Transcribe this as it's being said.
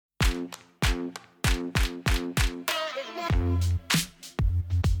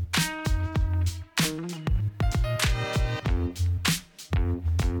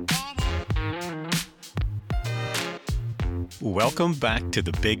Welcome back to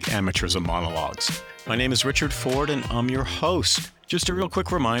the Big Amateurism Monologues. My name is Richard Ford, and I'm your host. Just a real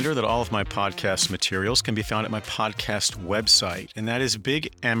quick reminder that all of my podcast materials can be found at my podcast website, and that is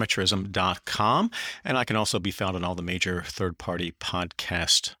bigamateurism.com, and I can also be found on all the major third-party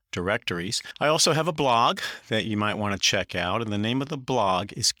podcast directories. I also have a blog that you might want to check out, and the name of the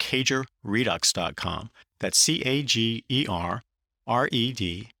blog is cagerredux.com. That's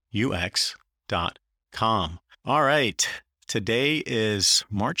cagerredux.com. All right. Today is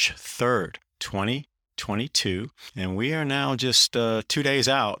March 3rd, 2022, and we are now just 2 days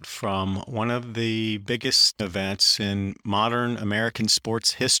out from one of the biggest events in modern American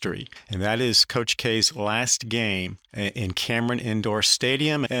sports history, and that is Coach K's last game in Cameron Indoor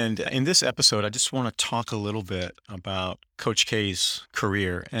Stadium. And in this episode, I just want to talk a little bit about Coach K's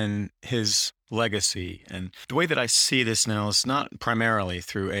career and his legacy. And the way that I see this now is not primarily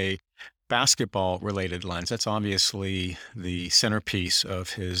through a basketball-related lens. That's obviously the centerpiece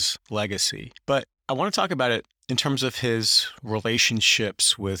of his legacy. But I want to talk about it in terms of his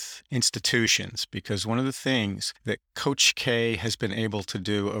relationships with institutions, because one of the things that Coach K has been able to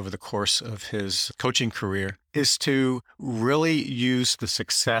do over the course of his coaching career is to really use the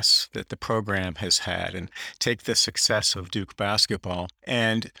success that the program has had and take the success of Duke basketball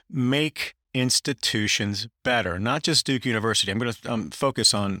and make institutions better, not just Duke University. I'm going to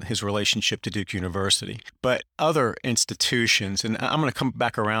focus on his relationship to Duke University, but other institutions. And I'm going to come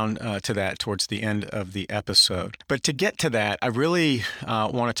back around to that towards the end of the episode. But to get to that, I really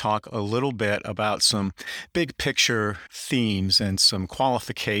want to talk a little bit about some big picture themes and some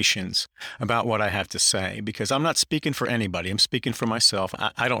qualifications about what I have to say, because I'm not speaking for anybody. I'm speaking for myself.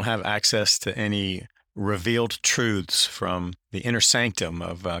 I don't have access to any revealed truths from the inner sanctum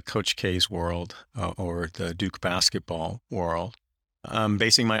of Coach K's world or the Duke basketball world. I'm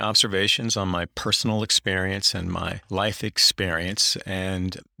basing my observations on my personal experience and my life experience,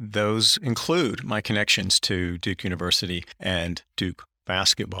 and those include my connections to Duke University and Duke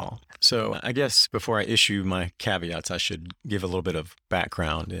basketball. So I guess before I issue my caveats, I should give a little bit of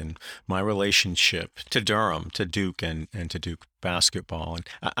background in my relationship to Durham, to Duke, and to Duke basketball. And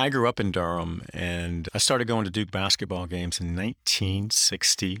I grew up in Durham, and I started going to Duke basketball games in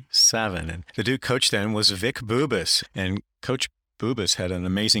 1967. And the Duke coach then was Vic Bubas, and Coach Bubas had an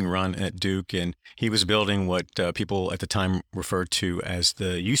amazing run at Duke, and he was building what people at the time referred to as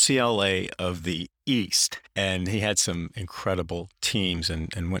the UCLA of the East. And he had some incredible teams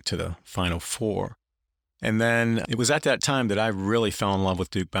and went to the Final Four. And then it was at that time that I really fell in love with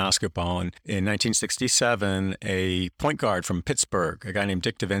Duke basketball. And in 1967, a point guard from Pittsburgh, a guy named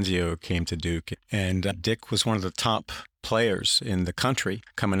Dick DiVenzio, came to Duke. And Dick was one of the top players in the country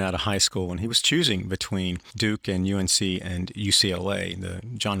coming out of high school, and he was choosing between Duke and UNC and UCLA. The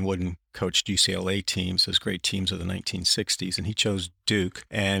John Wooden coached UCLA teams, those great teams of the 1960s, and he chose Duke.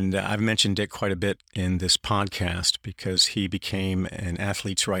 And I've mentioned Dick quite a bit in this podcast because he became an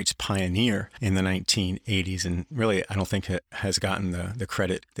athletes' rights pioneer in the 1980s, and really I don't think it has gotten the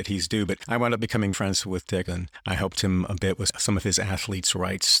credit that he's due. But I wound up becoming friends with Dick, and I helped him a bit with some of his athletes'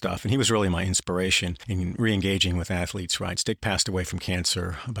 rights stuff, and he was really my inspiration in re-engaging with athletes' rights. Dick passed away from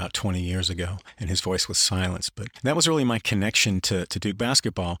cancer about 20 years ago, and his voice was silenced. But that was really my connection to Duke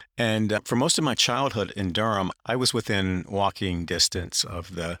basketball. And for most of my childhood in Durham, I was within walking distance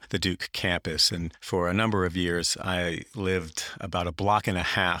of the Duke campus. And for a number of years, I lived about a block and a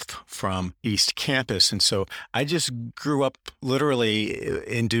half from East Campus. And so I just grew up literally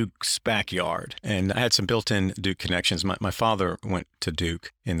in Duke's backyard. And I had some built-in Duke connections. My father went to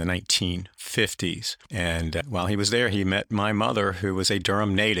Duke in the 1950s. And while he was there, he met my mother, who was a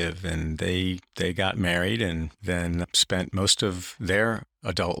Durham native, and they got married and then spent most of their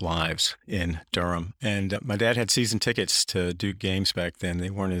adult lives in Durham. And my dad had season tickets to Duke games back then.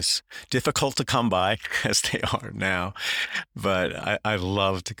 They weren't as difficult to come by as they are now. But I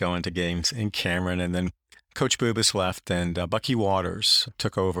loved going to games in Cameron. And then Coach Bubas left, and Bucky Waters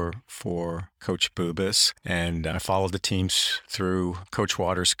took over for Coach Bubas, and I followed the teams through Coach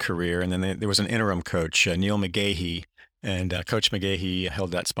Waters' career. And then there was an interim coach, Neil McGahee, and Coach McGahee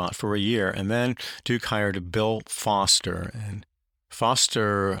held that spot for a year. And then Duke hired Bill Foster, and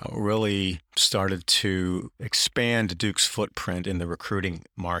Foster really started to expand Duke's footprint in the recruiting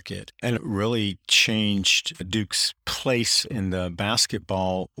market, and it really changed Duke's place in the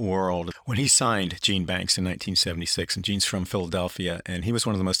basketball world when he signed Gene Banks in 1976. And Gene's from Philadelphia, and he was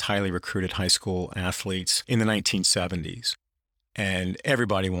one of the most highly recruited high school athletes in the 1970s. and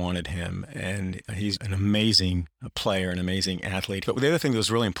everybody wanted him. And he's an amazing player, an amazing athlete. But the other thing that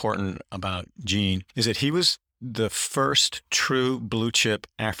was really important about Gene is that he was the first true blue chip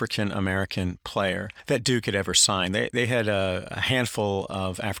African American player that Duke had ever signed. They had a handful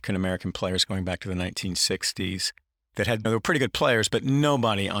of African American players going back to the 1960s they were pretty good players, but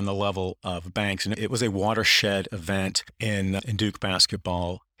nobody on the level of Banks. And it was a watershed event in Duke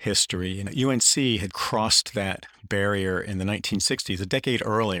basketball history. And UNC had crossed that barrier in the 1960s, a decade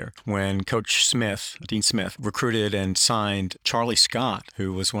earlier, when Coach Smith, Dean Smith, recruited and signed Charlie Scott,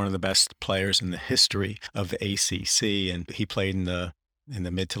 who was one of the best players in the history of the ACC. And he played in the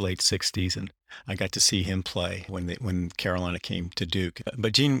mid to late 60s, and I got to see him play when Carolina came to Duke.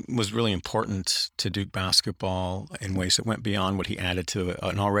 But Gene was really important to Duke basketball in ways that went beyond what he added to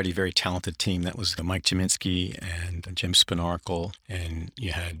an already very talented team. That was Mike Jaminski and Jim Spinarkle, and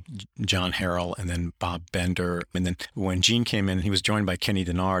you had John Harrell and then Bob Bender. And then when Gene came in, he was joined by Kenny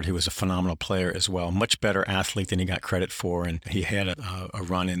Denard, who was a phenomenal player as well, much better athlete than he got credit for. And he had a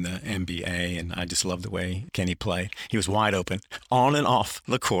run in the NBA, and I just loved the way Kenny played. He was wide open, on and off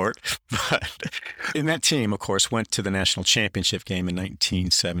the court, but in that team, of course, went to the national championship game in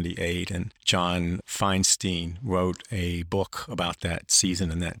 1978, and John Feinstein wrote a book about that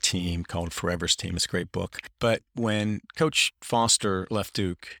season and that team called Forever's Team. It's a great book. But when Coach Foster left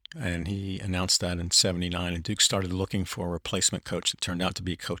Duke, and he announced that in 79, and Duke started looking for a replacement coach that turned out to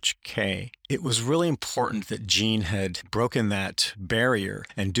be Coach K, it was really important that Gene had broken that barrier,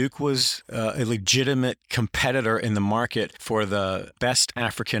 and Duke was a legitimate competitor in the market for the best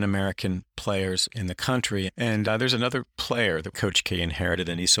African-American players in the country. And there's another player that Coach K inherited,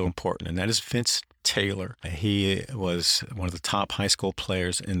 and he's so important, and that is Vince Taylor. He was one of the top high school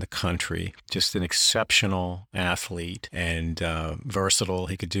players in the country, just an exceptional athlete and versatile.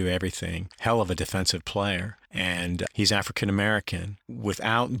 He could do everything. Hell of a defensive player. And he's African American.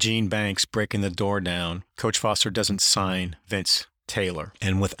 Without Gene Banks breaking the door down, Coach Foster doesn't sign Vince Taylor.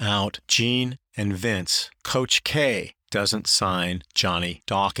 And without Gene and Vince, Coach K doesn't sign Johnny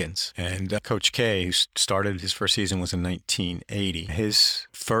Dawkins. And Coach K, who started his first season, was in 1980. His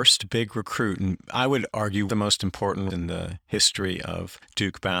first big recruit, and I would argue the most important in the history of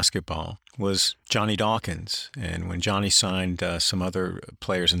Duke basketball, was Johnny Dawkins. And when Johnny signed some other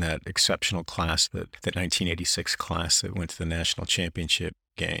players in that exceptional class, that 1986 class that went to the national championship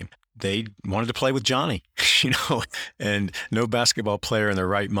game, they wanted to play with Johnny, and no basketball player in their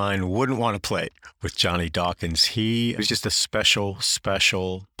right mind wouldn't want to play with Johnny Dawkins. He was just a special,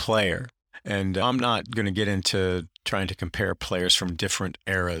 special player. And I'm not going to get into trying to compare players from different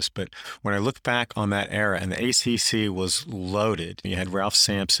eras, but when I look back on that era, and the ACC was loaded, you had Ralph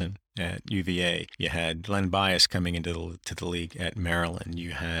Sampson at UVA, you had Len Bias coming into the league at Maryland,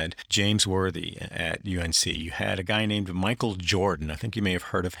 you had James Worthy at UNC, you had a guy named Michael Jordan, I think you may have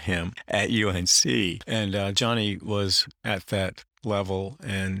heard of him, at UNC, and Johnny was at that level.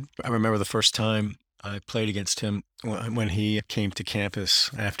 And I remember the first time I played against him when he came to campus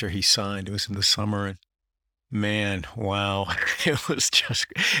after he signed. It was in the summer, and man, wow, it was just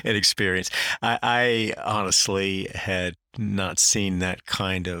an experience. I honestly had not seen that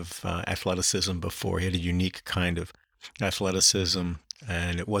kind of athleticism before. He had a unique kind of athleticism,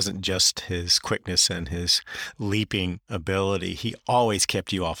 and it wasn't just his quickness and his leaping ability. He always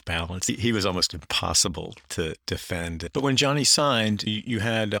kept you off balance. He was almost impossible to defend. But when Johnny signed, you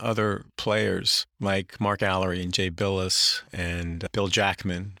had other players like Mark Allery and Jay Billis and Bill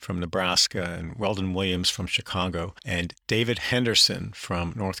Jackman from Nebraska and Weldon Williams from Chicago and David Henderson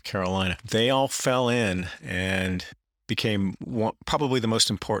from North Carolina. They all fell in and became probably the most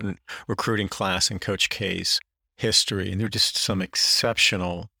important recruiting class in Coach K's history, and there were just some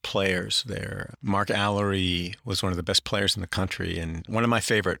exceptional players there. Mark Allery was one of the best players in the country and one of my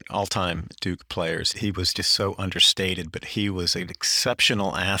favorite all-time Duke players. He was just so understated, but he was an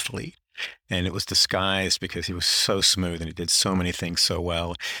exceptional athlete, and it was disguised because he was so smooth and he did so many things so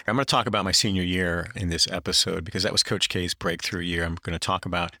well. I'm going to talk about my senior year in this episode because that was Coach K's breakthrough year. I'm going to talk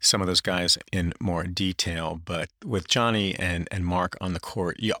about some of those guys in more detail, but with Johnny and Mark on the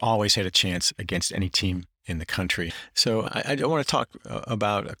court, you always had a chance against any team in the country. So I want to talk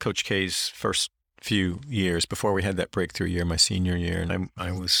about Coach K's first few years before we had that breakthrough year, my senior year, and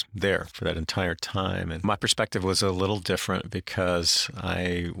I was there for that entire time. And my perspective was a little different because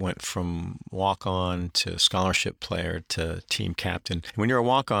I went from walk-on to scholarship player to team captain. When you're a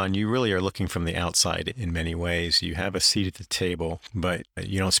walk-on, you really are looking from the outside in many ways. You have a seat at the table, but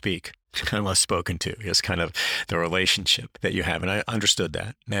you don't speak unless spoken to. It's kind of the relationship that you have. And I understood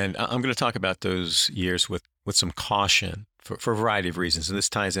that. And I'm going to talk about those years with some caution for a variety of reasons. And this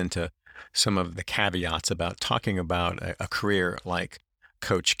ties into some of the caveats about talking about a career like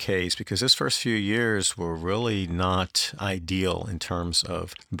Coach K's, because his first few years were really not ideal in terms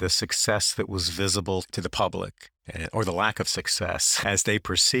of the success that was visible to the public, or the lack of success as they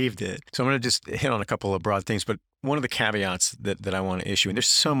perceived it. So I'm going to just hit on a couple of broad things, but one of the caveats that I want to issue, and there's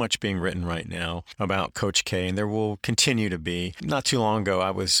so much being written right now about Coach K, and there will continue to be. Not too long ago, I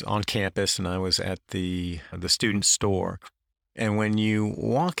was on campus and I was at the student store. And when you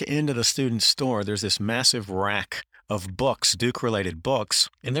walk into the student store, there's this massive rack of books, Duke-related books,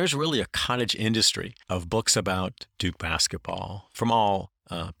 and there's really a cottage industry of books about Duke basketball from all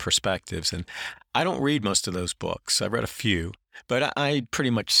perspectives. And I don't read most of those books. I've read a few, but I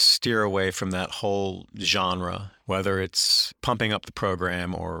pretty much steer away from that whole genre, whether it's pumping up the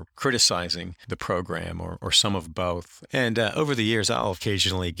program or criticizing the program or some of both. And over the years, I'll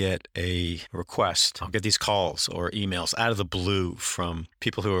occasionally get a request. I'll get these calls or emails out of the blue from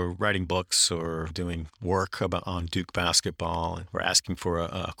people who are writing books or doing work on Duke basketball, and we're asking for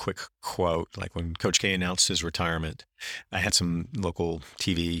a quick quote, like when Coach K announced his retirement. I had some local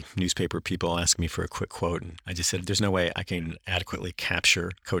TV newspaper people ask me for a quick quote, and I just said, there's no way I can adequately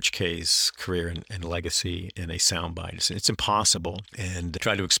capture Coach K's career and legacy in a soundbite. It's impossible. And I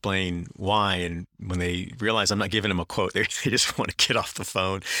tried to explain why, and when they realize I'm not giving them a quote, they just want to get off the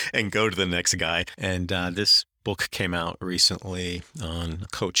phone and go to the next guy. And this book came out recently on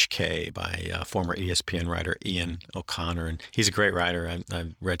Coach K by former ESPN writer Ian O'Connor, and he's a great writer.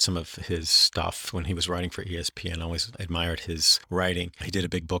 I've read some of his stuff when he was writing for ESPN. I always admired his writing. He did a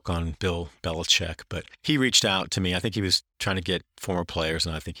big book on Bill Belichick, but he reached out to me. I think he was trying to get former players,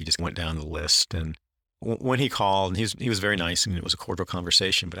 and I think he just went down the list. And when he called, he was very nice, and it was a cordial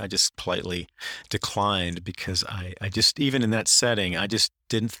conversation, but I just politely declined because I just, even in that setting, I just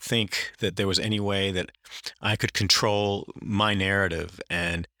didn't think that there was any way that I could control my narrative,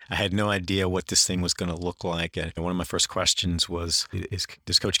 and I had no idea what this thing was going to look like. And one of my first questions was,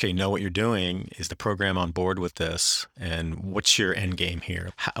 does Coach K know what you're doing? Is the program on board with this? And what's your end game here?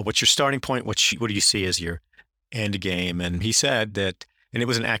 What's your starting point? What do you see as your end game? And he said that, and it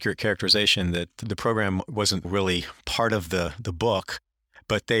was an accurate characterization, that the program wasn't really part of the book,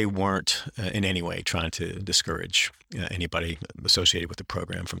 but they weren't in any way trying to discourage anybody associated with the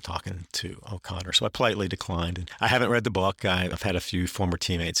program from talking to O'Connor. So I politely declined. And I haven't read the book. I've had a few former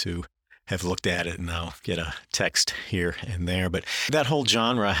teammates who have looked at it, and I'll get a text here and there. But that whole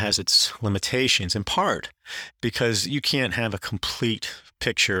genre has its limitations, in part because you can't have a complete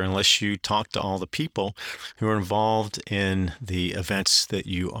picture unless you talk to all the people who are involved in the events that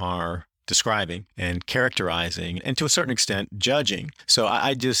you are describing and characterizing, and to a certain extent judging. So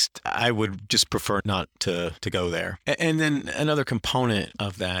I would just prefer not to go there. And then another component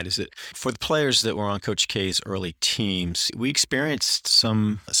of that is that for the players that were on Coach K's early teams, we experienced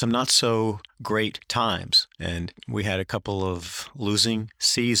some not so great times, and we had a couple of losing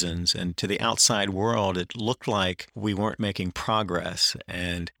seasons, and to the outside world it looked like we weren't making progress,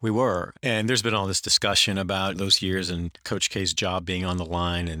 and we were. And there's been all this discussion about those years and Coach K's job being on the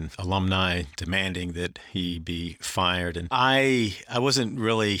line and alumni demanding that he be fired, and I wasn't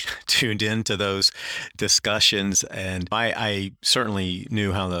really tuned into those discussions, and I certainly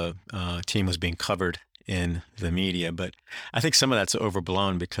knew how the team was being covered in the media, but I think some of that's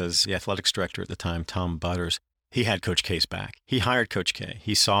overblown because the athletics director at the time, Tom Butters, he had Coach K's back. He hired Coach K.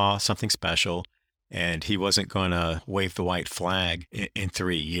 He saw something special, and he wasn't going to wave the white flag in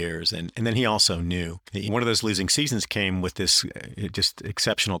 3 years. And then he also knew one of those losing seasons came with this just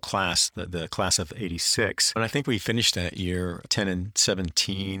exceptional class, the class of '86. And I think we finished that year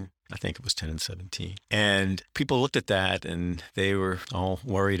 10-17. I think it was 10-17. And people looked at that and they were all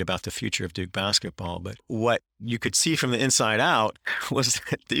worried about the future of Duke basketball. But what you could see from the inside out was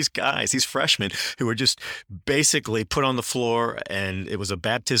that these guys, these freshmen who were just basically put on the floor, and it was a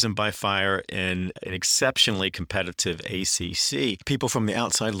baptism by fire in an exceptionally competitive ACC. People from the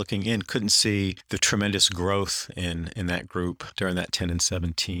outside looking in couldn't see the tremendous growth in that group during that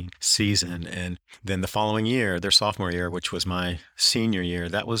 10-17 season. And then the following year, their sophomore year, which was my senior year,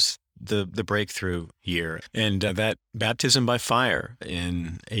 that was the breakthrough year. And that baptism by fire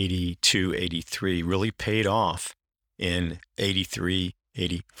in 82, 83 really paid off in 83,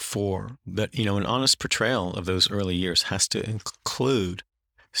 84. But, an honest portrayal of those early years has to include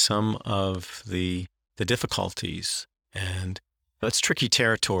some of the difficulties. And that's tricky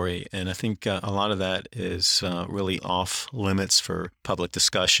territory. And I think a lot of that is really off limits for public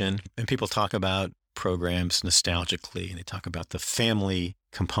discussion. And people talk about programs nostalgically, and they talk about the family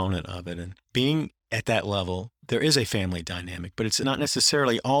component of it. And being at that level, there is a family dynamic, but it's not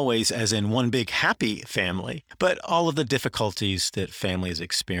necessarily always as in one big happy family, but all of the difficulties that families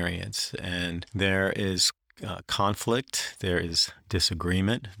experience. And there is conflict, there is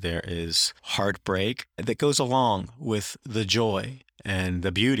disagreement, there is heartbreak that goes along with the joy and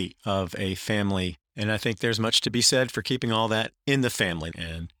the beauty of a family. And I think there's much to be said for keeping all that in the family.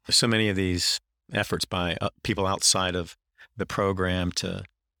 And so many of these efforts by people outside of the program to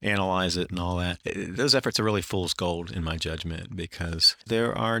analyze it and all that, those efforts are really fool's gold in my judgment, because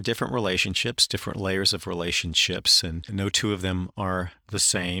there are different relationships, different layers of relationships, and no two of them are the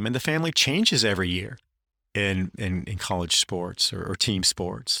same. And the family changes every year in college sports or team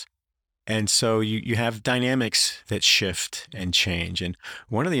sports. And so you have dynamics that shift and change. And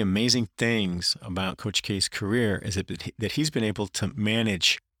one of the amazing things about Coach K's career is that he's been able to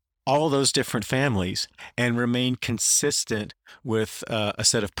manage all those different families and remain consistent with a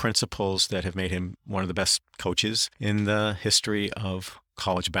set of principles that have made him one of the best coaches in the history of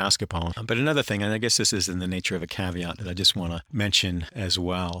college basketball. But another thing, and I guess this is in the nature of a caveat that I just want to mention as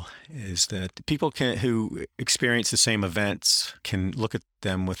well, is that people who experience the same events can look at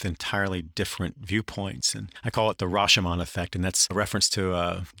them with entirely different viewpoints. And I call it the Rashomon effect. And that's a reference to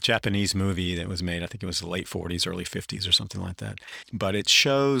a Japanese movie that was made, I think it was the late 40s, early 50s or something like that. But it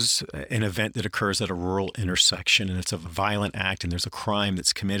shows an event that occurs at a rural intersection, and it's a violent act, and there's a crime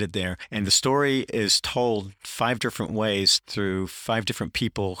that's committed there. And the story is told 5 different ways through 5 different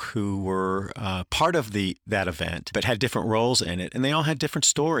people who were part of that event, but had different roles in it. And they all had different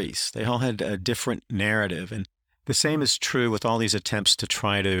stories. They all had a different narrative. And the same is true with all these attempts to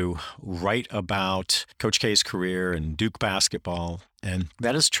try to write about Coach K's career and Duke basketball. And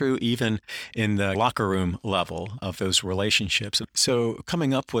that is true even in the locker room level of those relationships. So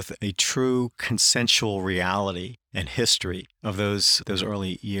coming up with a true consensual reality and history of those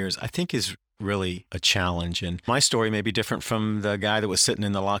early years, I think is really a challenge. And my story may be different from the guy that was sitting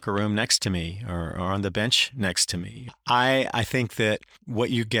in the locker room next to me or on the bench next to me. I think that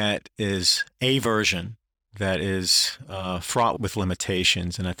what you get is a version that is fraught with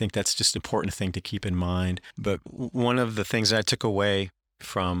limitations. And I think that's just an important thing to keep in mind. But one of the things I took away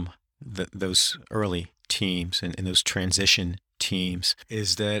from those early teams and those transition teams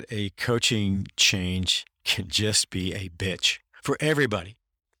is that a coaching change can just be a bitch for everybody.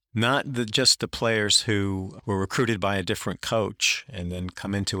 Not just the players who were recruited by a different coach and then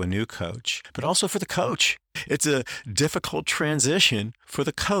come into a new coach, but also for the coach. It's a difficult transition for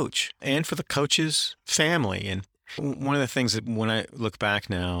the coach and for the coach's family. And one of the things that when I look back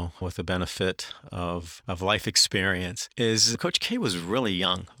now with the benefit of life experience is Coach K was really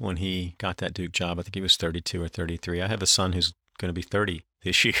young when he got that Duke job. I think he was 32 or 33. I have a son who's going to be 30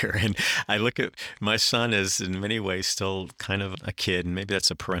 this year. And I look at my son as in many ways still kind of a kid, and maybe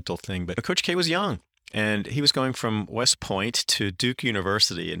that's a parental thing, but Coach K was young. And he was going from West Point to Duke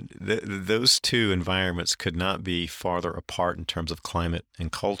University, and those two environments could not be farther apart in terms of climate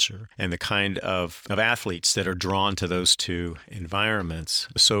and culture and the kind of athletes that are drawn to those two environments.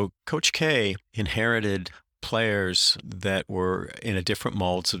 So Coach K inherited players that were in a different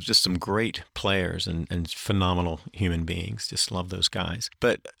mold. So just some great players and phenomenal human beings. Just love those guys.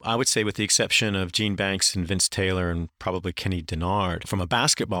 But I would say with the exception of Gene Banks and Vince Taylor and probably Kenny Denard, from a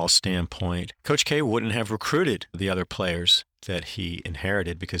basketball standpoint, Coach K wouldn't have recruited the other players that he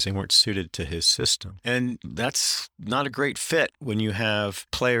inherited because they weren't suited to his system. And that's not a great fit when you have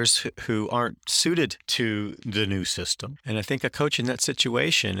players who aren't suited to the new system. And I think a coach in that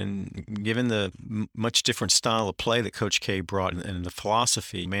situation, and given the much different style of play that Coach K brought and the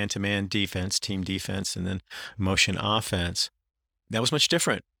philosophy, man-to-man defense, team defense, and then motion offense, that was much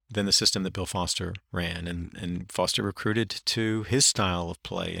different than the system that Bill Foster ran. And Foster recruited to his style of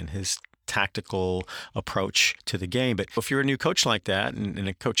play and his tactical approach to the game. But if you're a new coach like that and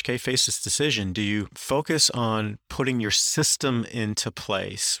a Coach K faced this decision, do you focus on putting your system into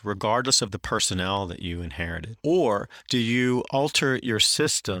place regardless of the personnel that you inherited? Or do you alter your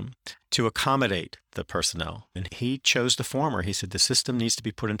system to accommodate the personnel? And he chose the former. He said the system needs to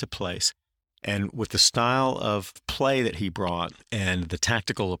be put into place. And with the style of play that he brought and the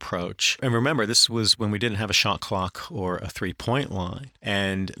tactical approach, and remember, this was when we didn't have a shot clock or a three-point line.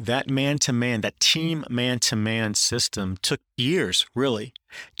 And that man-to-man, that team man-to-man system took years, really,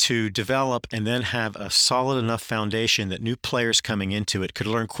 to develop and then have a solid enough foundation that new players coming into it could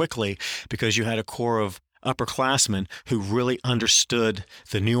learn quickly because you had a core of upperclassmen who really understood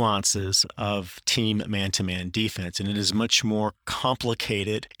the nuances of team man-to-man defense. And it is much more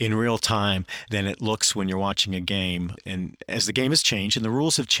complicated in real time than it looks when you're watching a game. And as the game has changed and the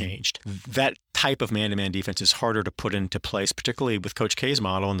rules have changed, that type of man-to-man defense is harder to put into place, particularly with Coach K's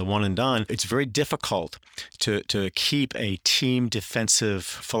model and the one and done. It's very difficult to keep a team defensive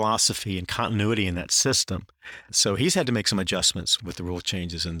philosophy and continuity in that system. So he's had to make some adjustments with the rule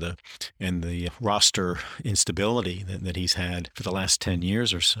changes and the roster instability that he's had for the last 10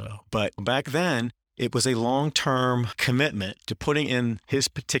 years or so. But back then, it was a long-term commitment to putting in his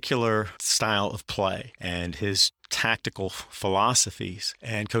particular style of play and his tactical philosophies.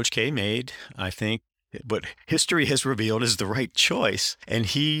 And Coach K made, I think, what history has revealed is the right choice. And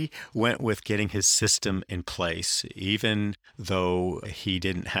he went with getting his system in place, even though he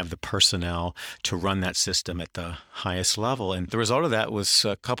didn't have the personnel to run that system at the highest level. And the result of that was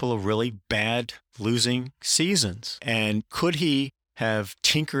a couple of really bad losing seasons. And could he have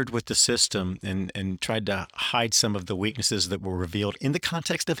tinkered with the system and tried to hide some of the weaknesses that were revealed in the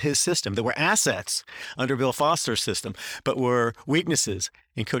context of his system, that were assets under Bill Foster's system, but were weaknesses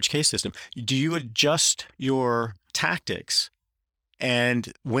in Coach K's system? Do you adjust your tactics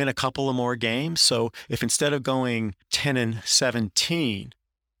and win a couple of more games? So if instead of going 10-17,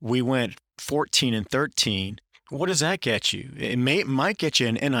 we went 14-13, what does that get you? It might get you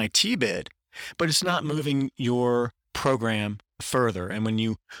an NIT bid, but it's not moving your program further. And when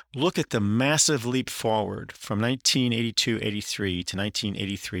you look at the massive leap forward from 1982-83 to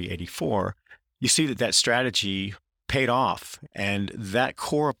 1983-84, you see that strategy paid off. And that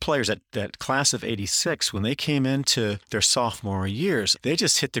core of players, that class of 86, when they came into their sophomore years, they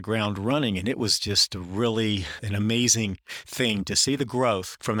just hit the ground running. And it was just really an amazing thing to see the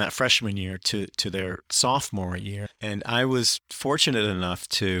growth from that freshman year to their sophomore year. And I was fortunate enough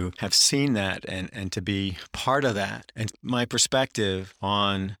to have seen that and to be part of that. And my perspective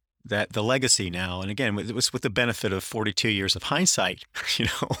on that, the legacy now, and again, it was with the benefit of 42 years of hindsight.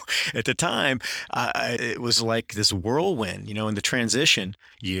 At the time, it was like this whirlwind, in the transition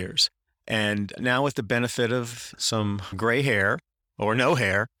years. And now with the benefit of some gray hair, or no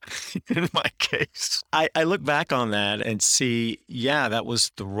hair, in my case, I look back on that and see, that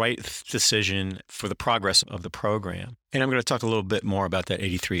was the right decision for the progress of the program. And I'm going to talk a little bit more about that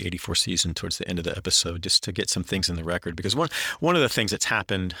 83-84 season towards the end of the episode, just to get some things in the record. Because one of the things that's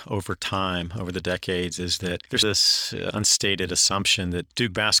happened over time, over the decades, is that there's this unstated assumption that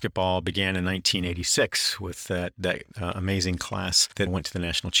Duke basketball began in 1986 with that amazing class that went to the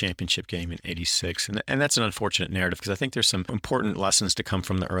national championship game in 86. And that's an unfortunate narrative, because I think there's some important lessons to come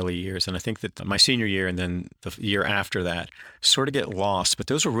from the early years. And I think that my senior year and then the year after that sort of get lost. But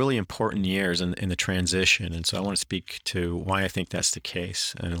those were really important years in the transition. And so I want to speak to why I think that's the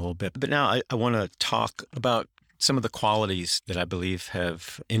case in a little bit. But now I want to talk about some of the qualities that I believe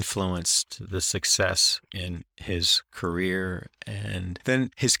have influenced the success in his career, and then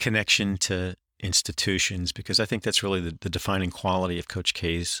his connection to institutions, because I think that's really the defining quality of Coach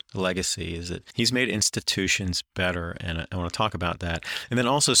K's legacy, is that he's made institutions better. And I want to talk about that. And then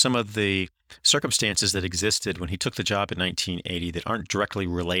also some of the circumstances that existed when he took the job in 1980 that aren't directly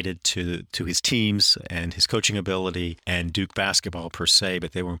related to his teams and his coaching ability and Duke basketball per se,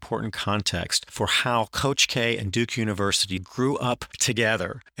 but they were important context for how Coach K and Duke University grew up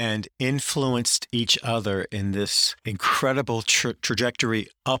together and influenced each other in this incredible trajectory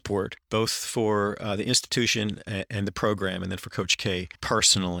upward, both for the institution and the program, and then for Coach K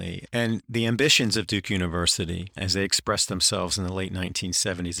personally. And the ambitions of Duke University as they expressed themselves in the late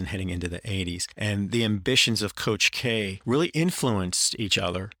 1970s and heading into the 80s, and the ambitions of Coach K really influenced each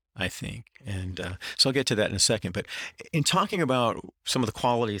other, I think. And so I'll get to that in a second. But in talking about some of the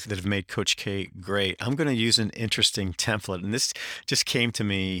qualities that have made Coach K great, I'm going to use an interesting template. And this just came to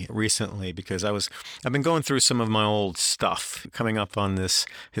me recently because I've been going through some of my old stuff coming up on this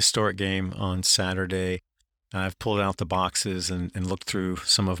historic game on Saturday. I've pulled out the boxes and looked through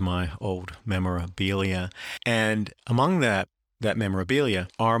some of my old memorabilia. And among that memorabilia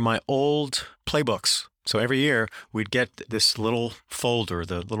are my old playbooks. So every year we'd get this little folder,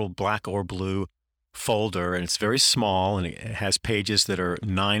 the little black or blue folder, and it's very small, and it has pages that are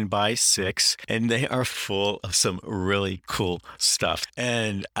 9x6, and they are full of some really cool stuff.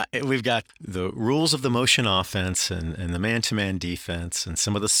 And we've got the rules of the motion offense and the man-to-man defense and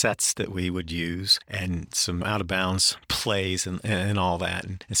some of the sets that we would use and some out-of-bounds plays and all that,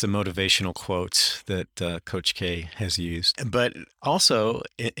 and some motivational quotes that Coach K has used. But also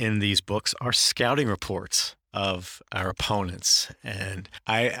in these books are scouting reports of our opponents. And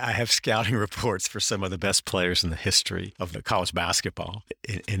I have scouting reports for some of the best players in the history of the college basketball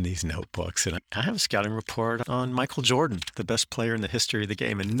in these notebooks. And I have a scouting report on Michael Jordan, the best player in the history of the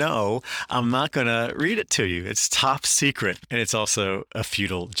game. And no, I'm not going to read it to you. It's top secret. And it's also a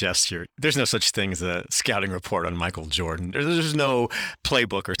futile gesture. There's no such thing as a scouting report on Michael Jordan. There's no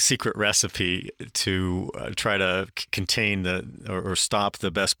playbook or secret recipe to try to contain or stop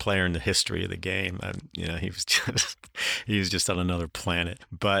the best player in the history of the game. He was just on another planet.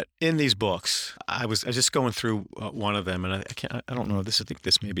 But in these books, I was just going through one of them, and I don't know. I think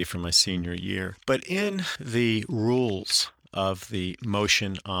this may be from my senior year. But in the rules of the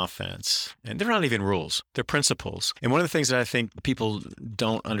motion offense, and they're not even rules, they're principles. And one of the things that I think people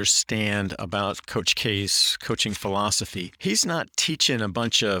don't understand about Coach K's coaching philosophy, he's not teaching a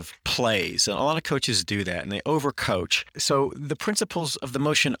bunch of plays. And a lot of coaches do that, and they overcoach. So the principles of the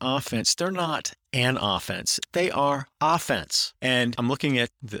motion offense, they're not an offense. They are offense. And I'm looking at,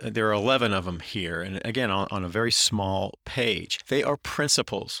 there are 11 of them here. And again, on a very small page. They are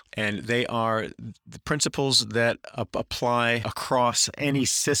principles. And they are the principles that apply across any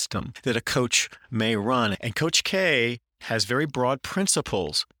system that a coach may run. And Coach K has very broad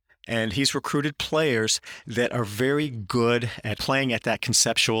principles. And he's recruited players that are very good at playing at that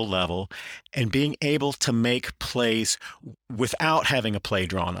conceptual level and being able to make plays without having a play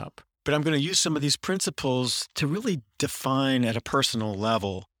drawn up. But I'm going to use some of these principles to really define at a personal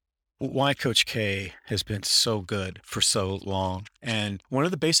level why Coach K has been so good for so long. And one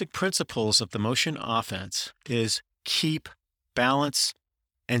of the basic principles of the motion offense is keep balance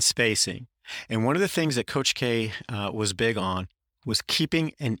and spacing. And one of the things that Coach K was big on was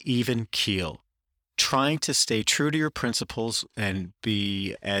keeping an even keel, trying to stay true to your principles and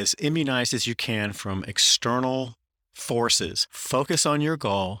be as immunized as you can from external forces. Focus on your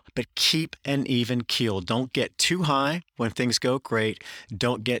goal, but keep an even keel. Don't get too high when things go great.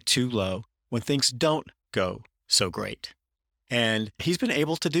 Don't get too low when things don't go so great. And he's been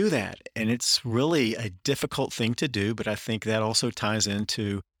able to do that. And it's really a difficult thing to do, but I think that also ties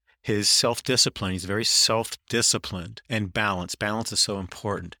into his self-discipline. He's very self-disciplined, and balance. Balance is so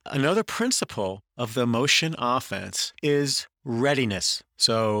important. Another principle of the motion offense is readiness.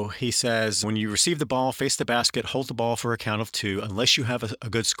 So he says, when you receive the ball, face the basket, hold the ball for a count of 2, unless you have a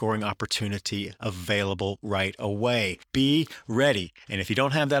good scoring opportunity available right away. Be ready. And if you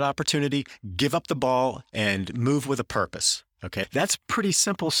don't have that opportunity, give up the ball and move with a purpose. Okay, that's pretty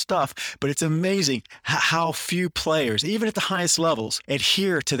simple stuff, but it's amazing how few players, even at the highest levels,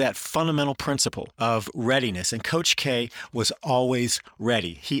 adhere to that fundamental principle of readiness. And Coach K was always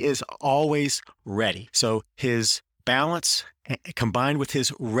ready. He is always ready. So his balance combined with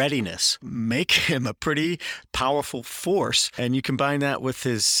his readiness make him a pretty powerful force. And you combine that with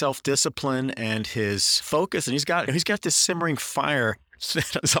his self-discipline and his focus, and he's got this simmering fire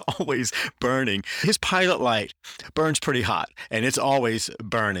that is always burning. His pilot light burns pretty hot, and it's always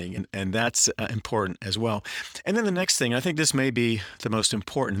burning, and that's important as well. And then the next thing, I think this may be the most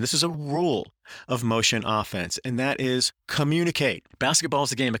important. This is a rule of motion offense, and that is communicate. Basketball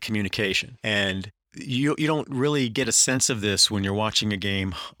is a game of communication, and you don't really get a sense of this when you're watching a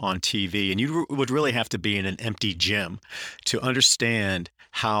game on TV, and you would really have to be in an empty gym to understand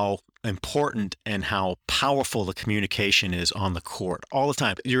how important and how powerful the communication is on the court all the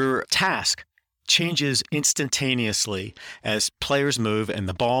time. Your task changes instantaneously as players move and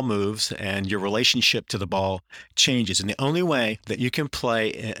the ball moves and your relationship to the ball changes. And the only way that you can play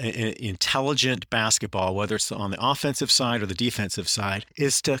intelligent basketball, whether it's on the offensive side or the defensive side,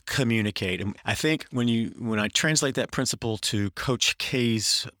 is to communicate. And I think when I translate that principle to Coach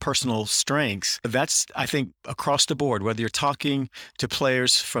K's personal strengths, that's, I think, across the board, whether you're talking to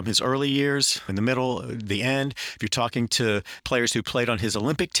players from his early years, in the middle, the end, if you're talking to players who played on his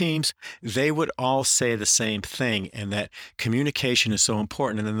Olympic teams, they would all say the same thing, and that communication is so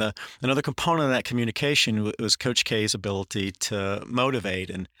important. And then another component of that communication was Coach K's ability to motivate.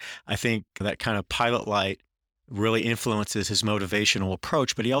 And I think that kind of pilot light really influences his motivational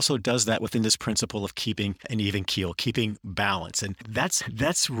approach, but he also does that within this principle of keeping an even keel, keeping balance. And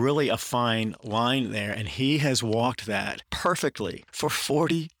that's really a fine line there. And he has walked that perfectly for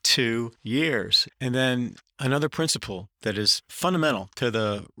 42 years. And then another principle that is fundamental to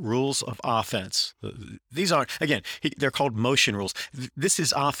the rules of offense. These aren't, again, they're called motion rules. This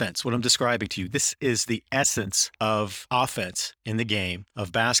is offense, what I'm describing to you. This is the essence of offense in the game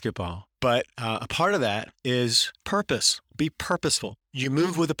of basketball. But a part of that is purpose. Be purposeful. You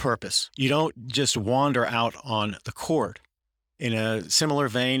move with a purpose. You don't just wander out on the court. In a similar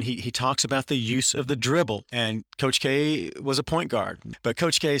vein, he talks about the use of the dribble. And Coach K was a point guard. But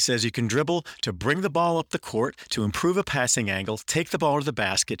Coach K says you can dribble to bring the ball up the court, to improve a passing angle, take the ball to the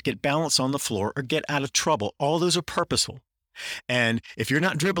basket, get balance on the floor, or get out of trouble. All those are purposeful. And if you're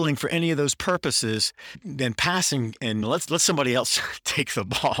not dribbling for any of those purposes, then passing and let somebody else take the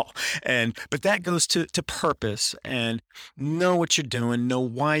ball. But that goes to purpose, and know what you're doing, know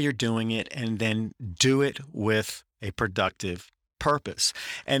why you're doing it, and then do it with a productive purpose.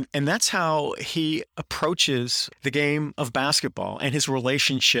 And that's how he approaches the game of basketball and his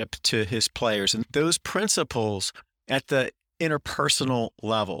relationship to his players. And those principles at the interpersonal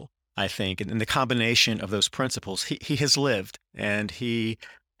level, I think, and the combination of those principles, he has lived, and he's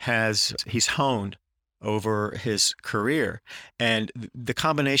honed over his career. And the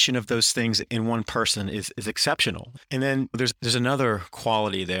combination of those things in one person is exceptional. And then there's another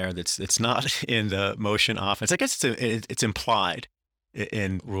quality there that's not in the motion offense. I guess it's implied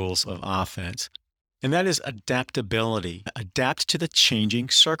in rules of offense. And that is adaptability. Adapt to the changing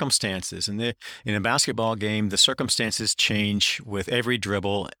circumstances. And in a basketball game, the circumstances change with every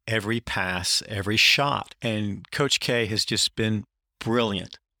dribble, every pass, every shot. And Coach K has just been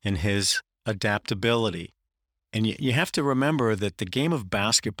brilliant in his adaptability. And you have to remember that the game of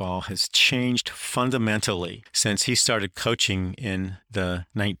basketball has changed fundamentally since he started coaching in the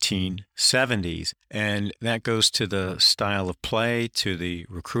 1970s. And that goes to the style of play, to the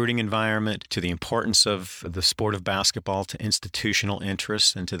recruiting environment, to the importance of the sport of basketball, to institutional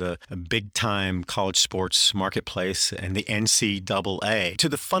interests, and to the big-time college sports marketplace and the NCAA, to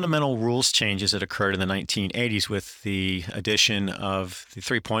the fundamental rules changes that occurred in the 1980s with the addition of the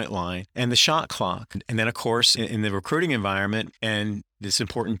three-point line and the shot clock. And then, of course, in the recruiting environment, and this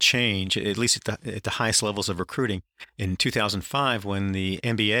important change, at least at the highest levels of recruiting, in 2005, when the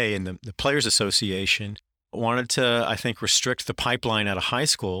NBA and the Players Association wanted to, I think, restrict the pipeline out of high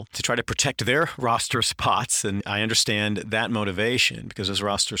school to try to protect their roster spots. And I understand that motivation because those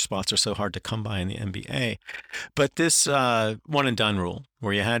roster spots are so hard to come by in the NBA. But this one and done rule,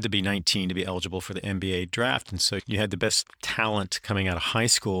 where you had to be 19 to be eligible for the NBA draft. And so you had the best talent coming out of high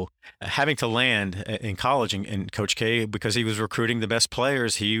school having to land in college. And Coach K, because he was recruiting the best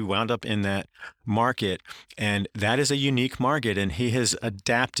players, he wound up in that market. And that is a unique market, and he has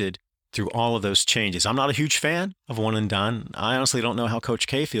adapted through all of those changes. I'm not a huge fan of one and done. I honestly don't know how Coach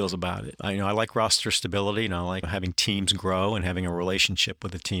K feels about it. I like roster stability, and I like having teams grow and having a relationship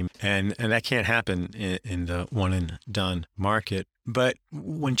with the team. And that can't happen in the one and done market. But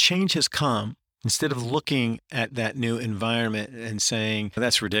when change has come, instead of looking at that new environment and saying,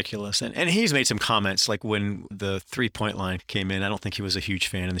 that's ridiculous. And he's made some comments, like when the three-point line came in, I don't think he was a huge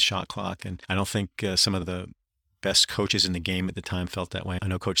fan of the shot clock. And I don't think some of the best coaches in the game at the time felt that way. I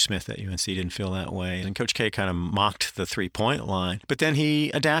know Coach Smith at UNC didn't feel that way. And Coach K kind of mocked the three-point line. But then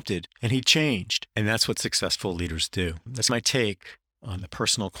he adapted and he changed. And that's what successful leaders do. That's my take on the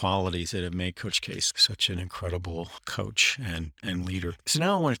personal qualities that have made Coach K such an incredible coach and leader. So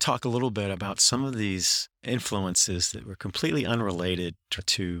now I want to talk a little bit about some of these influences that were completely unrelated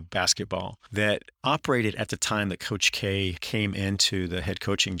to basketball that operated at the time that Coach K came into the head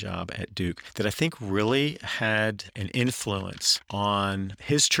coaching job at Duke, that I think really had an influence on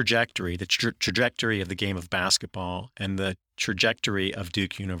his trajectory, the trajectory of the game of basketball and the trajectory of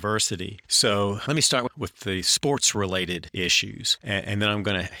Duke University. So let me start with the sports-related issues, and then I'm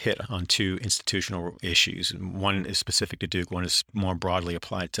going to hit on two institutional issues. One is specific to Duke, one is more broadly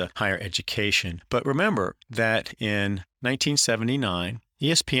applied to higher education. But remember that in 1979,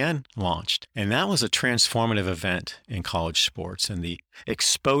 ESPN launched, and that was a transformative event in college sports, and the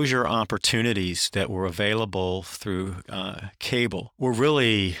exposure opportunities that were available through cable were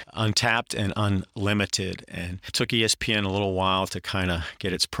really untapped and unlimited. And it took ESPN a little while to kind of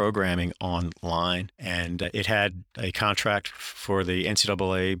get its programming online, and it had a contract for the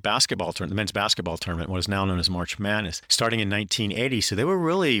NCAA basketball tournament, the men's basketball tournament, what is now known as March Madness, starting in 1980. So they were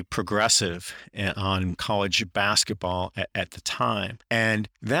really progressive on college basketball at the time. And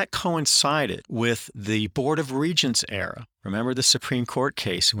that coincided with the Board of Regents era. Remember the Supreme Court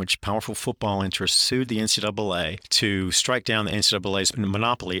case in which powerful football interests sued the NCAA to strike down the NCAA's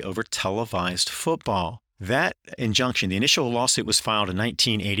monopoly over televised football. That injunction, the initial lawsuit was filed in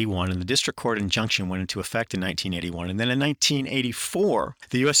 1981, and the district court injunction went into effect in 1981. And then in 1984,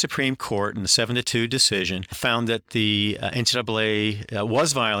 the U.S. Supreme Court, in the 7-2 decision, found that the NCAA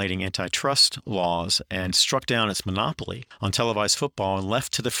was violating antitrust laws and struck down its monopoly on televised football and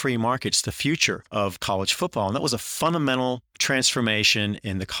left to the free markets the future of college football. And that was a fundamental transformation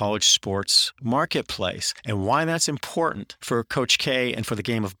in the college sports marketplace. And why that's important for Coach K and for the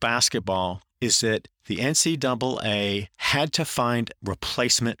game of basketball is that the NCAA had to find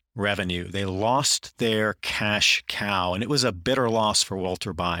replacement revenue. They lost their cash cow, and it was a bitter loss for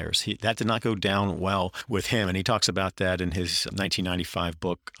Walter Byers. That did not go down well with him, and he talks about that in his 1995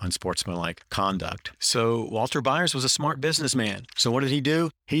 book, Unsportsmanlike Conduct. So Walter Byers was a smart businessman. So what did he do?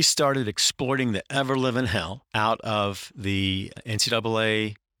 He started exploiting the ever-living hell out of the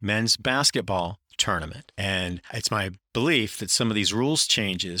NCAA men's basketball tournament. And it's my belief that some of these rules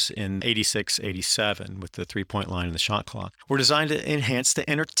changes in 86, 87 with the three-point line and the shot clock were designed to enhance the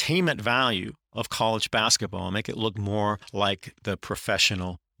entertainment value of college basketball and make it look more like the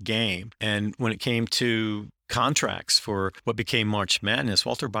professional game. And when it came to contracts for what became March Madness,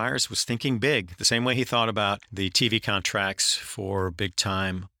 Walter Byers was thinking big, the same way he thought about the TV contracts for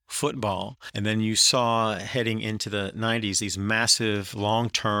big-time football. And then you saw heading into the 90s these massive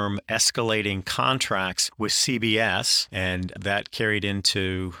long-term escalating contracts with CBS, and that carried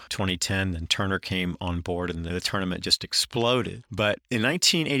into 2010. Then Turner came on board and the tournament just exploded. But in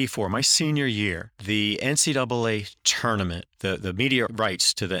 1984, my senior year, the NCAA tournament, the media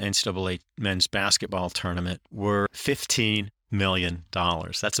rights to the NCAA men's basketball tournament were $15 million.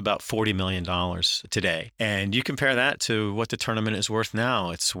 That's about $40 million today. And you compare that to what the tournament is worth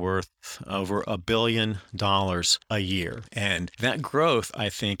now. It's worth over $1 billion a year. And that growth, I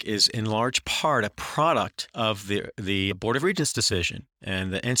think, is in large part a product of the Board of Regents decision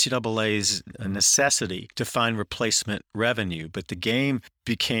and the NCAA's necessity to find replacement revenue. But the game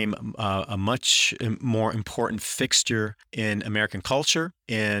became a much more important fixture in American culture,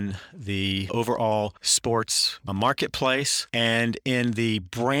 in the overall sports marketplace, and in the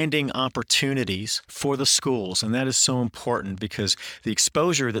branding opportunities for the schools. And that is so important because the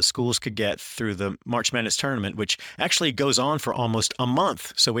exposure that schools could get through the March Madness tournament, which actually goes on for almost a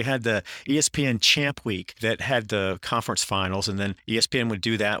month. So we had the ESPN Champ Week that had the conference finals, and then ESPN would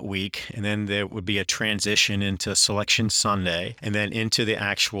do that week, and then there would be a transition into Selection Sunday, and then into the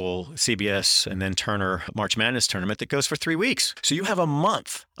actual CBS and then Turner March Madness tournament that goes for 3 weeks. So you have a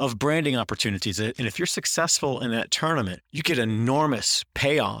month of branding opportunities. And if you're successful in that tournament, you get enormous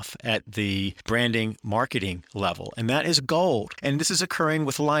payoff at the branding marketing level. And that is gold. And this is occurring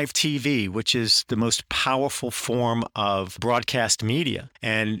with live TV, which is the most powerful form of broadcast media.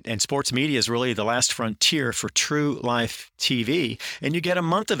 And sports media is really the last frontier for true live TV. And you get a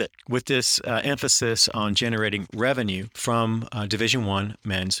month of it with this emphasis on generating revenue from Division I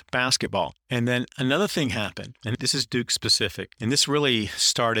men's basketball. And then another thing happened, and this is Duke specific, and this really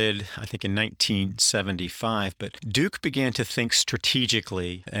started, I think, in 1975, but Duke began to think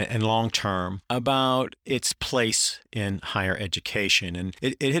strategically and long-term about its place in higher education. And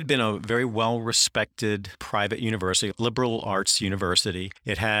it had been a very well-respected private university, liberal arts university.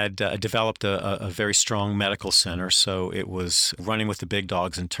 It had developed a very strong medical center, so it was running with the big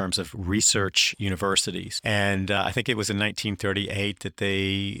dogs in terms of research universities. And I think it was in 1938 that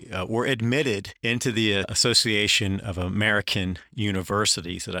they were admitted into the Association of American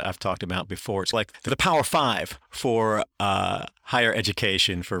Universities that I've talked about before. It's like the Power Five for higher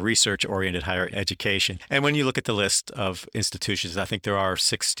education, for research-oriented higher education. And when you look at the list of institutions, I think there are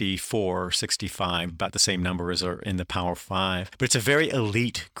 64 or 65, about the same number as are in the Power Five. But it's a very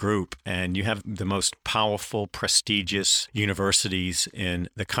elite group, and you have the most powerful, prestigious universities in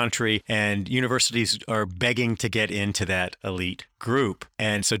the country, and universities are begging to get into that elite group.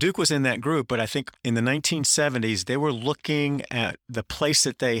 And so Duke was in that group, but I think in the 1970s, they were looking at the place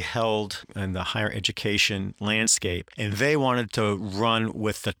that they held in the higher education landscape, and they wanted to run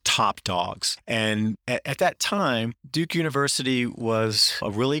with the top dogs. And at that time, Duke University was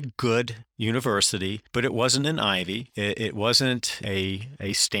a really good university, but it wasn't an Ivy. It wasn't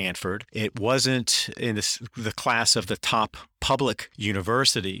a Stanford. It wasn't in the class of the top public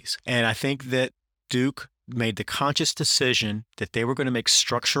universities. And I think that Duke made the conscious decision that they were going to make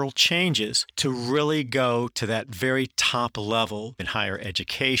structural changes to really go to that very top level in higher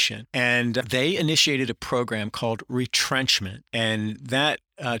education. And they initiated a program called retrenchment. And that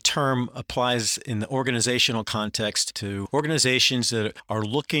term applies in the organizational context to organizations that are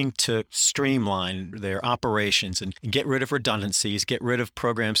looking to streamline their operations and get rid of redundancies, get rid of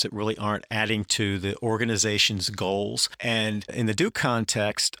programs that really aren't adding to the organization's goals. And in the Duke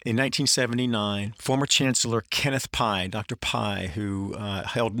context, in 1979, former Chancellor Kenneth Pye, Dr. Pye, who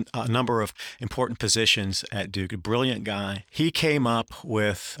held a number of important positions at Duke, a brilliant guy, he came up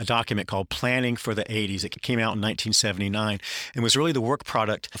with a document called Planning for the 80s. It came out in 1979 and was really the work product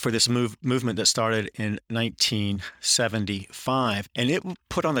product for this movement that started in 1975. And it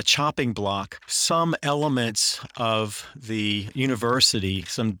put on the chopping block some elements of the university,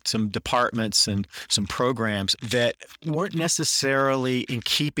 some departments and some programs that weren't necessarily in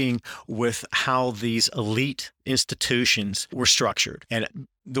keeping with how these elite institutions were structured. And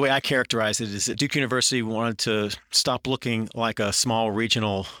the way I characterize it is that Duke University wanted to stop looking like a small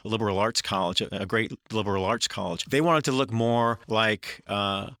regional liberal arts college, a great liberal arts college. They wanted to look more like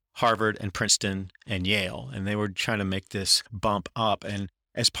Harvard and Princeton and Yale, and they were trying to make this bump up. And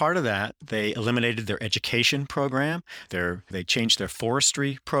as part of that, they eliminated their education program. They changed their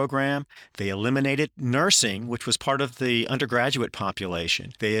forestry program. They eliminated nursing, which was part of the undergraduate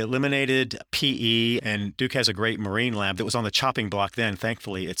population. They eliminated PE, and Duke has a great marine lab that was on the chopping block then.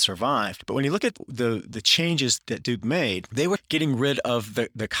 Thankfully, it survived. But when you look at the changes that Duke made, they were getting rid of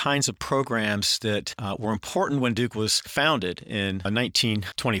the kinds of programs that were important when Duke was founded in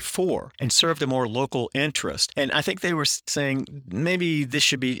 1924 and served a more local interest. And I think they were saying maybe this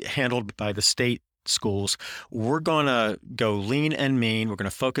should be handled by the state schools. We're going to go lean and mean. We're going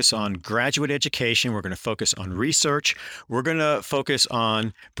to focus on graduate education. We're going to focus on research. We're going to focus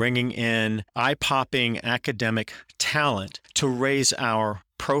on bringing in eye-popping academic talent to raise our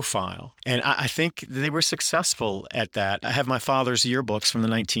profile. And I think they were successful at that. I have my father's yearbooks from the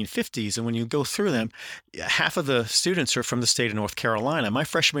 1950s, and when you go through them, half of the students are from the state of North Carolina. My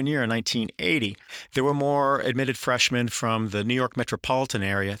freshman year in 1980, there were more admitted freshmen from the New York metropolitan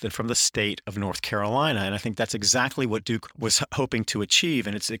area than from the state of North Carolina. And I think that's exactly what Duke was hoping to achieve,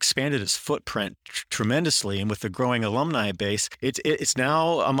 and it's expanded its footprint tremendously. And with the growing alumni base, it's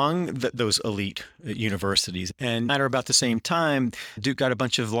now among those elite universities. And at about the same time, Duke got a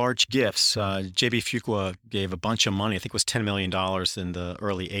bunch of large gifts. J.B. Fuqua gave a bunch of money. I think it was $10 million in the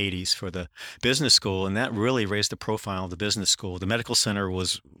early 80s for the business school, and that really raised the profile of the business school. The medical center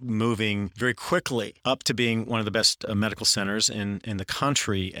was moving very quickly up to being one of the best medical centers in the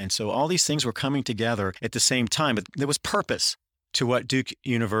country. And so all these things were coming together at the same time, but there was purpose to what Duke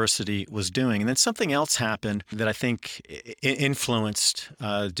University was doing. And then something else happened that I think influenced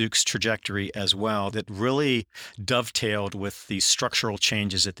Duke's trajectory as well, that really dovetailed with the structural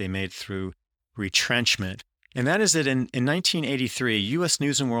changes that they made through retrenchment. And that is that in 1983, U.S.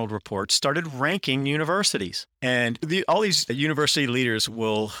 News & World Report started ranking universities. And all these university leaders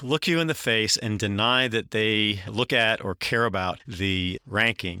will look you in the face and deny that they look at or care about the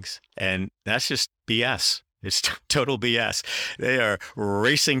rankings. And that's just BS. It's total BS. They are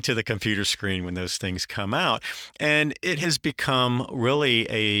racing to the computer screen when those things come out. And it has become really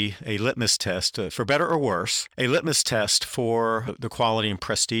a litmus test, for better or worse, a litmus test for the quality and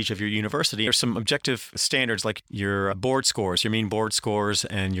prestige of your university. There's some objective standards like your board scores, your mean board scores,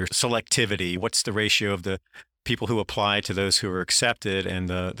 and your selectivity. What's the ratio of the people who apply to those who are accepted, and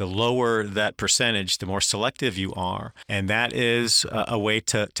the lower that percentage, the more selective you are. And that is a way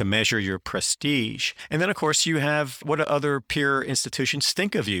to measure your prestige. And then, of course, you have what other peer institutions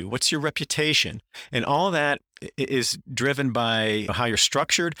think of you. What's your reputation? And all of that is driven by how you're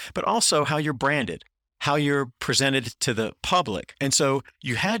structured, but also how you're branded, how you're presented to the public. And so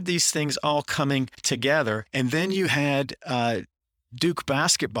you had these things all coming together, and then you had Duke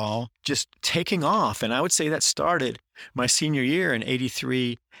basketball just taking off. And I would say that started my senior year in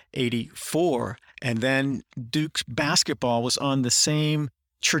 83, 84. And then Duke's basketball was on the same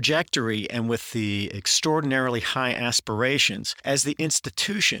trajectory and with the extraordinarily high aspirations as the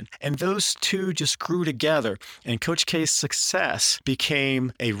institution. And those two just grew together. And Coach K's success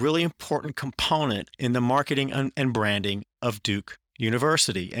became a really important component in the marketing and branding of Duke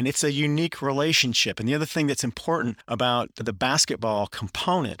University. And it's a unique relationship. And the other thing that's important about the basketball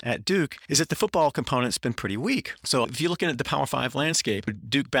component at Duke is that the football component's been pretty weak. So if you're looking at the Power 5 landscape,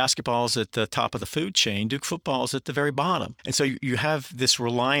 Duke basketball is at the top of the food chain, Duke football is at the very bottom. And so you have this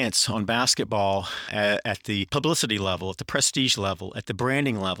reliance on basketball at the publicity level, at the prestige level, at the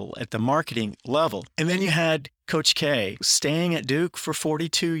branding level, at the marketing level. And then you had Coach K, staying at Duke for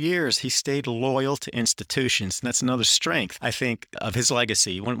 42 years, he stayed loyal to institutions. And that's another strength, I think, of his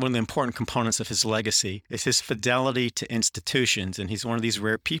legacy. One of the important components of his legacy is his fidelity to institutions. And he's one of these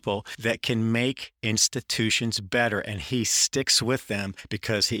rare people that can make institutions better. And he sticks with them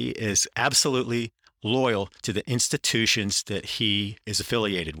because he is absolutely loyal to the institutions that he is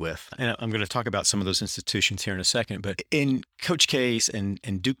affiliated with. And I'm going to talk about some of those institutions here in a second. But in Coach K's and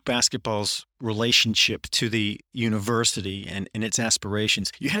Duke basketball's relationship to the university and its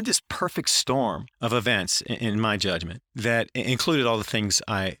aspirations, you had this perfect storm of events, in my judgment, that included all the things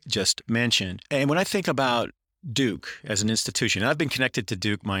I just mentioned. And when I think about Duke as an institution, I've been connected to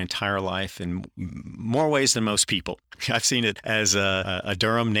Duke my entire life in more ways than most people. I've seen it as a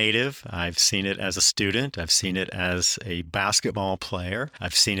Durham native. I've seen it as a student. I've seen it as a basketball player.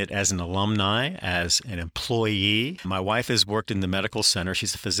 I've seen it as an alumni, as an employee. My wife has worked in the medical center.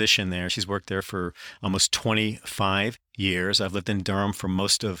 She's a physician there. She's worked there for almost 25 years. I've lived in Durham for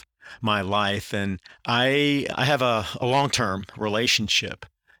most of my life, and I have a long-term relationship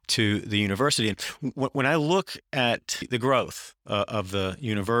to the university. And when I look at the growth of the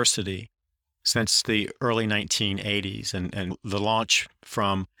university since the early 1980s and the launch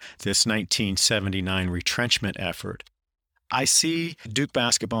from this 1979 retrenchment effort, I see Duke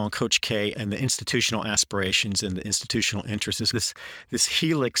basketball and Coach K and the institutional aspirations and the institutional interests, this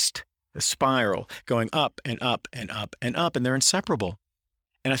helixed spiral going up and up and up and up, and they're inseparable.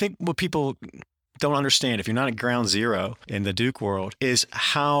 And I think what people don't understand, if you're not at ground zero in the Duke world, is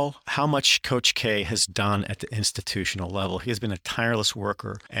how much Coach K has done at the institutional level. He has been a tireless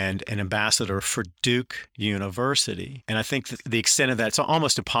worker and an ambassador for Duke University. And I think that the extent of that, it's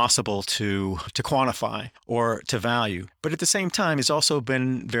almost impossible to quantify or to value. But at the same time, he's also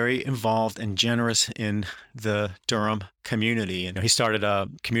been very involved and generous in the Durham community. And he started a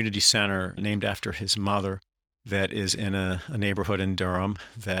community center named after his mother that is in a neighborhood in Durham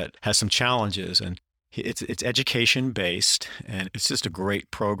that has some challenges, and it's education based, and it's just a great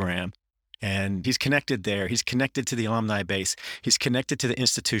program. And he's connected there. He's connected to the alumni base. He's connected to the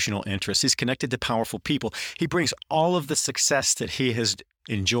institutional interests. He's connected to powerful people. He brings all of the success that he has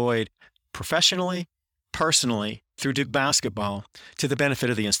enjoyed professionally, personally, through Duke basketball to the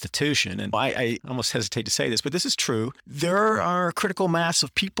benefit of the institution. And I almost hesitate to say this, but this is true. There are a critical mass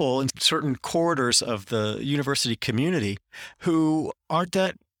of people in certain corridors of the university community who aren't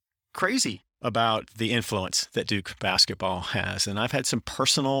that crazy about the influence that Duke basketball has. And I've had some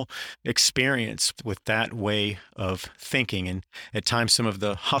personal experience with that way of thinking, and at times some of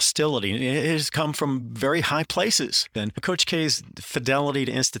the hostility. It has come from very high places. And Coach K's fidelity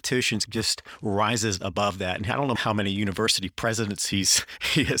to institutions just rises above that. And I don't know how many university presidents he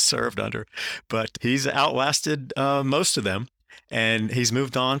has served under, but he's outlasted most of them. And he's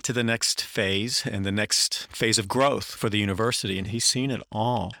moved on to the next phase and the next phase of growth for the university, and he's seen it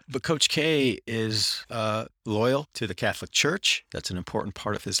all. But Coach K is loyal to the Catholic Church. That's an important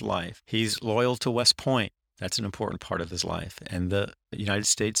part of his life. He's loyal to West Point. That's an important part of his life. And the United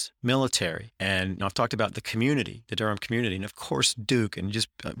States military. And I've talked about the community, the Durham community, and of course Duke, and just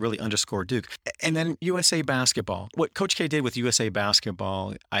really underscore Duke. And then USA basketball. What Coach K did with USA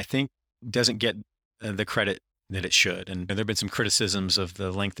basketball, I think, doesn't get the credit that it should. And there have been some criticisms of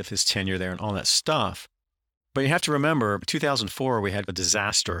the length of his tenure there and all that stuff. But you have to remember, 2004, we had a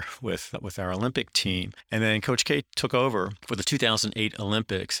disaster with our Olympic team. And then Coach K took over for the 2008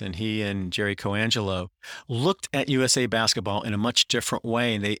 Olympics, and he and Jerry Coangelo looked at USA basketball in a much different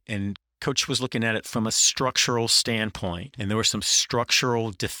way. And Coach was looking at it from a structural standpoint, and there were some structural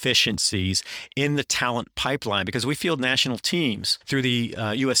deficiencies in the talent pipeline because we field national teams through the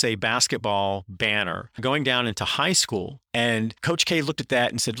USA basketball banner going down into high school. And Coach K looked at that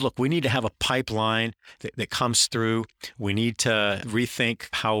and said, look, we need to have a pipeline that comes through. We need to rethink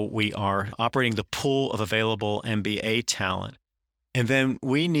how we are operating the pool of available NBA talent. And then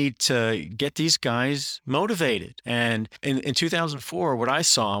we need to get these guys motivated. And in 2004, what I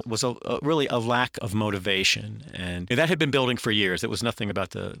saw was really a lack of motivation. And that had been building for years. It was nothing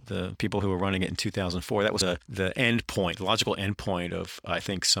about the people who were running it in 2004. That was the end point, the logical end point of, I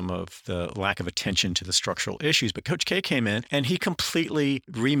think, some of the lack of attention to the structural issues. But Coach K came in and he completely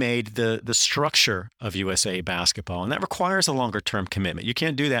remade the structure of USA basketball. And that requires a longer-term commitment. You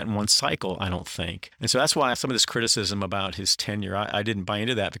can't do that in one cycle, I don't think. And so that's why some of this criticism about his tenure, I didn't buy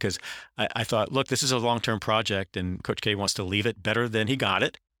into that because I thought, look, this is a long-term project and Coach K wants to leave it better than he got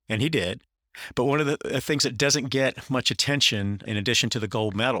it, and he did. But one of the things that doesn't get much attention, in addition to the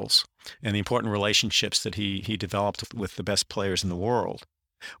gold medals and the important relationships that he developed with the best players in the world,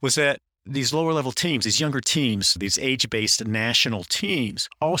 was that these lower-level teams, these younger teams, these age-based national teams,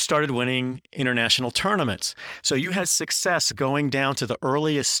 all started winning international tournaments. So you had success going down to the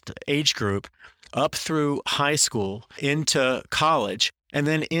earliest age group up through high school, into college, and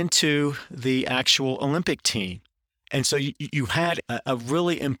then into the actual Olympic team. And so you had a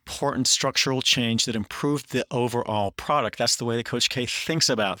really important structural change that improved the overall product. That's the way that Coach K thinks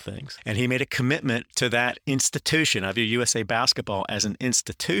about things. And he made a commitment to that institution. I view USA basketball as an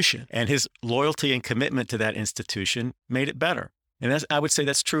institution. And his loyalty and commitment to that institution made it better. And I would say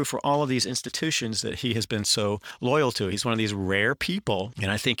that's true for all of these institutions that he has been so loyal to. He's one of these rare people, and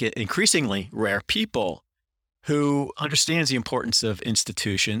I think increasingly rare people, who understands the importance of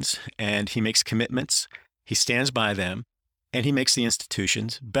institutions, and he makes commitments. He stands by them, and he makes the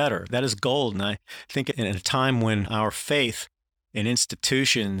institutions better. That is gold. And I think in a time when our faith in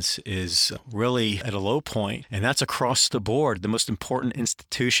institutions is really at a low point, and that's across the board, the most important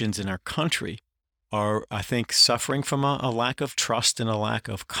institutions in our country are, I think, suffering from a lack of trust and a lack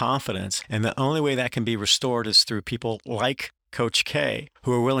of confidence. And the only way that can be restored is through people like Coach K,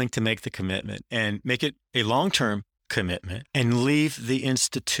 who are willing to make the commitment and make it a long-term commitment and leave the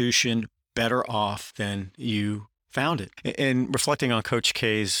institution better off than you found it. And reflecting on Coach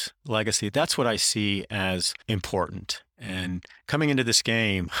K's legacy, that's what I see as important. And coming into this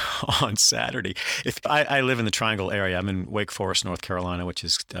game on Saturday, if I live in the Triangle area, I'm in Wake Forest, North Carolina, which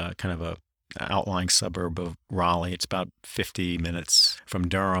is kind of a outlying suburb of Raleigh. It's about 50 minutes from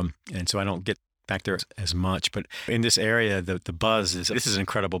Durham. And so I don't get back there as much. But in this area, the buzz this is an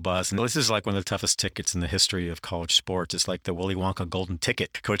incredible buzz. And this is like one of the toughest tickets in the history of college sports. It's like the Willy Wonka golden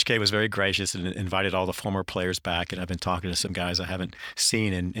ticket. Coach K was very gracious and invited all the former players back. And I've been talking to some guys I haven't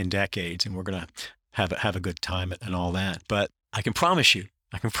seen in decades. And we're going to have a good time and all that. But I can promise you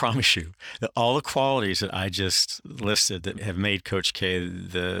that all the qualities that I just listed that have made Coach K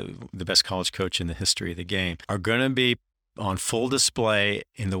the best college coach in the history of the game are going to be on full display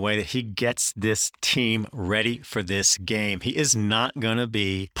in the way that he gets this team ready for this game. He is not going to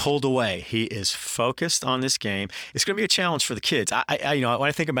be pulled away. He is focused on this game. It's going to be a challenge for the kids. When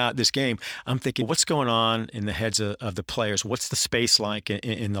I think about this game, I'm thinking, what's going on in the heads of the players? What's the space like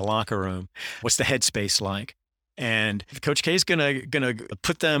in the locker room? What's the headspace like? And Coach K is going to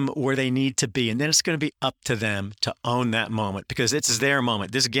put them where they need to be. And then it's going to be up to them to own that moment because it's their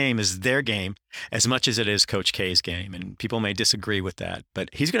moment. This game is their game as much as it is Coach K's game. And people may disagree with that, but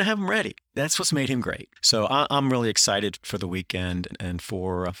he's going to have them ready. That's what's made him great. So I'm really excited for the weekend and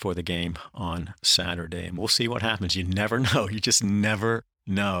for the game on Saturday. And we'll see what happens. You never know. You just never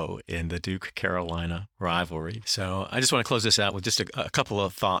know in the Duke-Carolina rivalry. So I just want to close this out with just a couple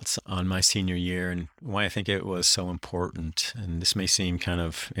of thoughts on my senior year and why I think it was so important. And this may seem kind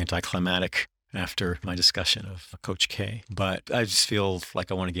of anticlimactic after my discussion of Coach K, but I just feel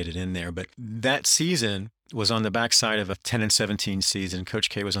like I want to get it in there. But that season was on the backside of a 10-17 season. Coach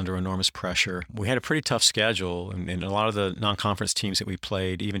K was under enormous pressure. We had a pretty tough schedule, and a lot of the non-conference teams that we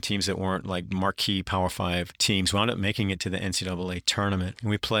played, even teams that weren't like marquee Power 5 teams, wound up making it to the NCAA tournament. And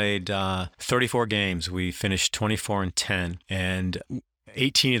we played 34 games. We finished 24-10, and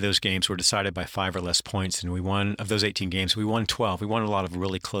 18 of those games were decided by 5 or less points, and we won, of those 18 games, we won 12. We won a lot of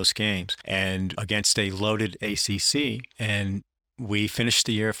really close games, and against a loaded ACC, and we finished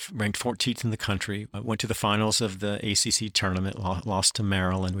the year ranked 14th in the country, went to the finals of the ACC tournament, lost to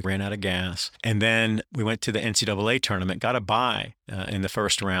Maryland. We ran out of gas. And then we went to the NCAA tournament, got a bye in the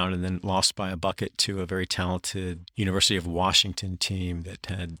first round, and then lost by a bucket to a very talented University of Washington team that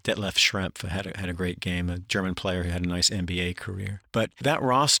had Detlef Schrempf, had a great game, a German player who had a nice NBA career. But that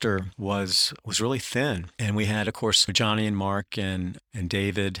roster was really thin. And we had, of course, Johnny and Mark and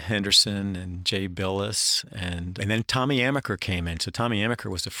David Henderson and Jay Billis. And then Tommy Amaker came in. So Tommy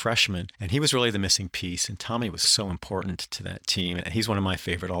Amaker was a freshman, and he was really the missing piece. And Tommy was so important to that team. And he's one of my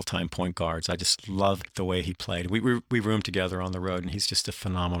favorite all-time point guards. I just loved the way he played. We roomed together on the road, and he's just a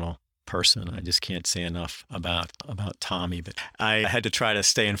phenomenal person. I just can't say enough about Tommy. But I had to try to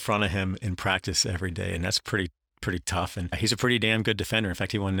stay in front of him in practice every day, and that's pretty tough. And he's a pretty damn good defender. In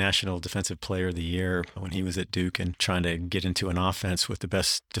fact, he won National Defensive Player of the Year when he was at Duke and trying to get into an offense with the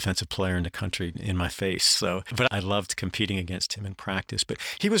best defensive player in the country in my face. So, but I loved competing against him in practice. But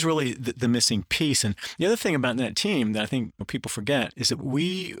he was really the missing piece. And the other thing about that team that I think people forget is that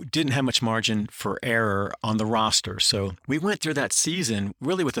we didn't have much margin for error on the roster. So we went through that season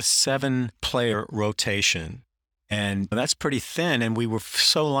really with a 7-player rotation. And that's pretty thin, and we were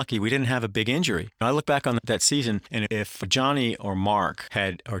so lucky we didn't have a big injury. I look back on that season, and if Johnny or Mark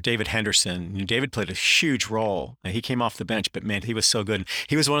or David Henderson, David played a huge role. He came off the bench, but man, he was so good.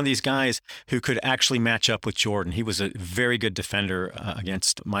 He was one of these guys who could actually match up with Jordan. He was a very good defender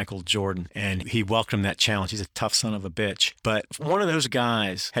against Michael Jordan, and he welcomed that challenge. He's a tough son of a bitch. But if one of those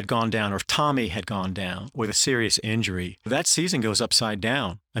guys had gone down, or if Tommy had gone down with a serious injury, that season goes upside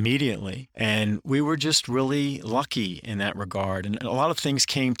down immediately. And we were just really lucky in that regard. And a lot of things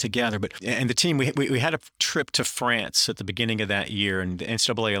came together. And the team, we had a trip to France at the beginning of that year, and the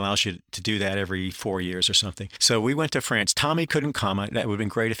NCAA allows you to do that every 4 years or something. So we went to France. Tommy couldn't come. That would have been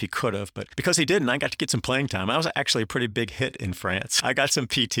great if he could have, but because he didn't, I got to get some playing time. I was actually a pretty big hit in France. I got some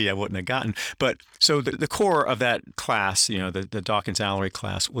PT I wouldn't have gotten. But so the core of that class, the Dawkins-Allery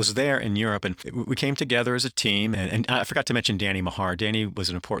class, was there in Europe, and we came together as a team. And I forgot to mention Danny Mahar. Danny was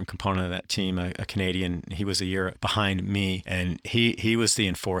an important component of that team, a Canadian. He was a year behind me, and he was the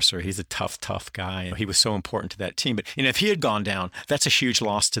enforcer. He's a tough guy. He was so important to that team. But if he had gone down, that's a huge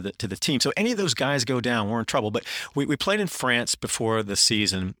loss to the team. So any of those guys go down, we're in trouble. But we played in France before the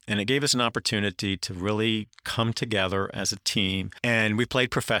season, and it gave us an opportunity to really come together as a team. And we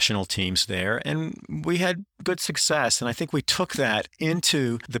played professional teams there, and we had good success. And I think we took that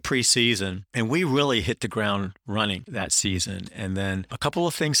into the preseason, and we really hit the ground running that season. And then a couple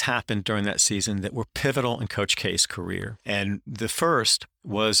of things happened during that season that were pivotal in Coach K's career. And the first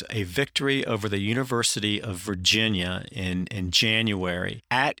was a victory over the University of Virginia in January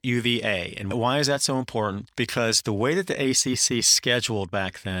at UVA. And why is that so important? Because the way that the ACC scheduled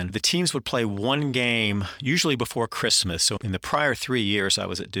back then, the teams would play one game usually before Christmas. So in the prior 3 years I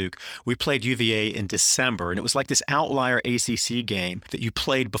was at Duke, we played UVA in December. And it was like this outlier ACC game that you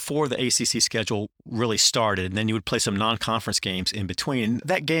played before the ACC schedule really started. And then you would play some non-conference games in between. And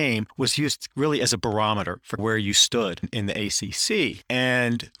that game was used really as a barometer for where you stood in the ACC.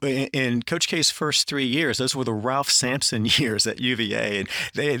 And in Coach K's first 3 years, those were the Ralph Sampson years at UVA. And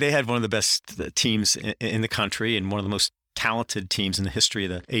they had one of the best teams in the country and one of the most talented teams in the history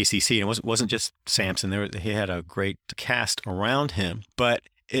of the ACC. And it wasn't just Sampson. He had a great cast around him. But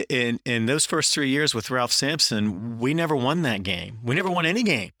in those first 3 years with Ralph Sampson, we never won that game. We never won any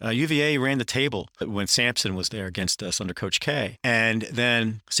game. UVA ran the table when Sampson was there against us under Coach K. And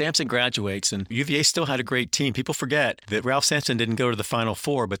then Sampson graduates, and UVA still had a great team. People forget that Ralph Sampson didn't go to the Final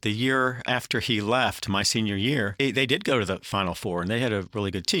Four, but the year after he left, my senior year, they did go to the Final Four, and they had a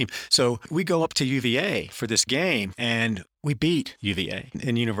really good team. So we go up to UVA for this game, and we beat UVA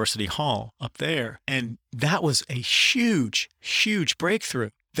in University Hall up there. And that was a huge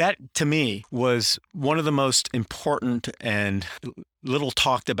breakthrough. That, to me, was one of the most important and little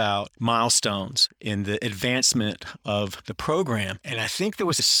talked about milestones in the advancement of the program. And I think there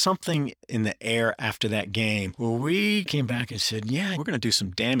was something in the air after that game where we came back and said, yeah, we're going to do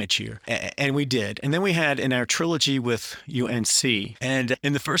some damage here. And we did. And then we had in our trilogy with UNC. And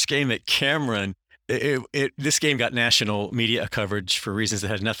in the first game at Cameron, this game got national media coverage for reasons that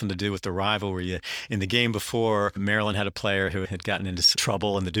had nothing to do with the rivalry. In the game before, Maryland had a player who had gotten into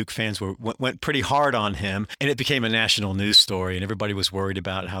trouble, and the Duke fans went pretty hard on him, and it became a national news story, and everybody was worried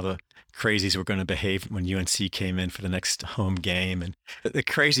about how the Crazies were going to behave when UNC came in for the next home game. And the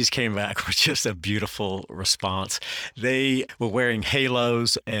Crazies came back with just a beautiful response. They were wearing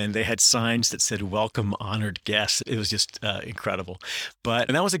halos, and they had signs that said, "Welcome, honored guests." It was just incredible.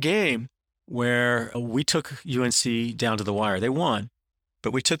 And that was a game where we took UNC down to the wire. They won,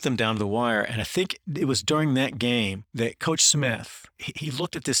 but we took them down to the wire. And I think it was during that game that Coach Smith, he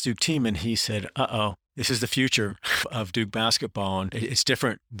looked at this Duke team and he said, uh-oh, this is the future of Duke basketball, and it's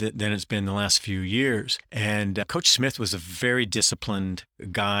different than it's been the last few years. And Coach Smith was a very disciplined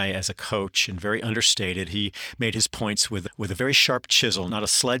guy as a coach and very understated. He made his points with a very sharp chisel, not a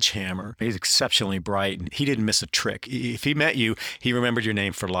sledgehammer. He's exceptionally bright, and he didn't miss a trick. If he met you, he remembered your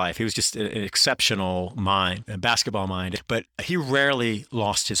name for life. He was just an exceptional mind, a basketball mind, but he rarely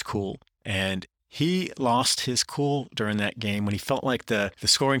lost his cool. And he lost his cool during that game when he felt like the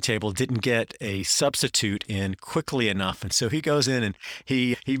scoring table didn't get a substitute in quickly enough. And so he goes in and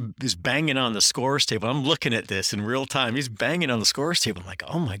he is banging on the scorer's table. I'm looking at this in real time. He's banging on the scorer's table. I'm like,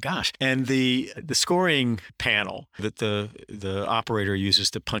 oh my gosh. And the scoring panel that the operator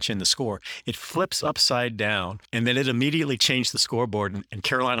uses to punch in the score, it flips upside down. And then it immediately changed the scoreboard. And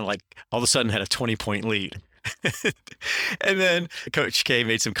Carolina, like, all of a sudden had a 20-point lead. And then Coach K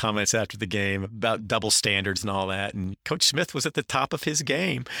made some comments after the game about double standards and all that. And Coach Smith was at the top of his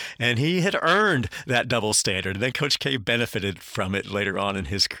game, and he had earned that double standard. And then Coach K benefited from it later on in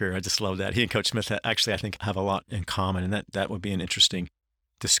his career. I just love that. He and Coach Smith actually, I think, have a lot in common, and that would be an interesting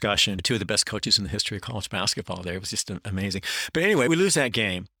discussion. Two of the best coaches in the history of college basketball there. It was just amazing. But anyway, we lose that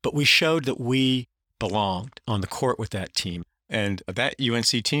game, but we showed that we belonged on the court with that team. And that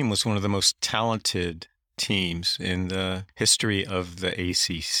UNC team was one of the most talented teams in the history of the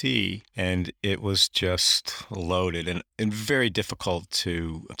ACC, and it was just loaded and very difficult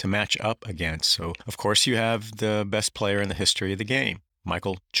to match up against. So, of course, you have the best player in the history of the game,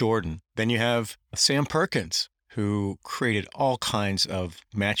 Michael Jordan. Then you have Sam Perkins, who created all kinds of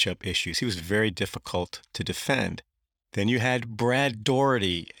matchup issues. He was very difficult to defend. Then you had Brad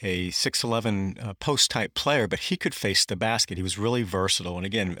Doherty, a 6'11" post-type player, but he could face the basket. He was really versatile and,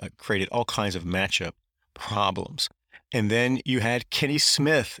 again, created all kinds of matchup problems. And then you had Kenny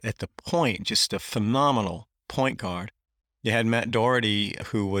Smith at the point, just a phenomenal point guard. You had Matt Doherty,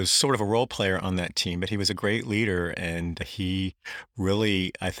 who was sort of a role player on that team, but he was a great leader, and he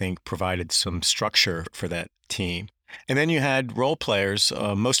really, I think, provided some structure for that team. And then you had role players,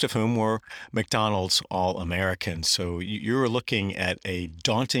 most of whom were McDonald's All-Americans. So you were looking at a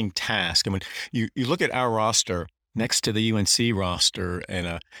daunting task. And when you look at our roster next to the UNC roster and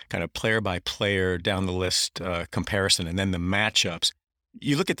a kind of player-by-player down the list comparison, and then the matchups,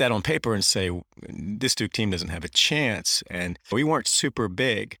 you look at that on paper and say, this Duke team doesn't have a chance. And we weren't super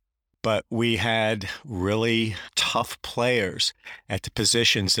big, but we had really tough players at the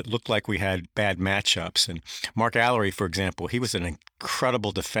positions that looked like we had bad matchups. And Mark Allery, for example, he was an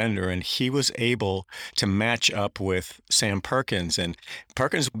incredible defender, and he was able to match up with Sam Perkins. And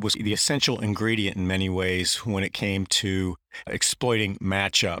Perkins was the essential ingredient in many ways when it came to exploiting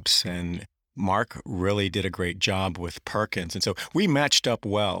matchups. And Mark really did a great job with Perkins. And so we matched up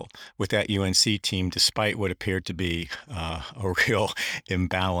well with that UNC team, despite what appeared to be a real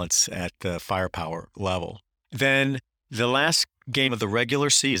imbalance at the firepower level. Then the last game of the regular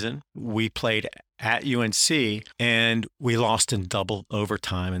season, we played at UNC, and we lost in double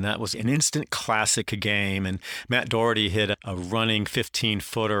overtime. And that was an instant classic game. And Matt Doherty hit a running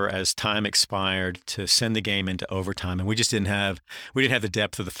 15-footer as time expired to send the game into overtime. And we just didn't have the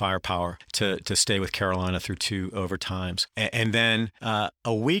depth of the firepower to stay with Carolina through 2 overtimes. And then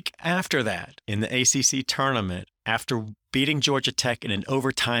a week after that, in the ACC tournament, after beating Georgia Tech in an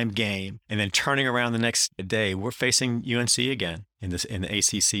overtime game and then turning around the next day, we're facing UNC again in the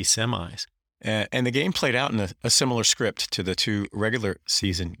ACC semis. And the game played out in a similar script to the 2 regular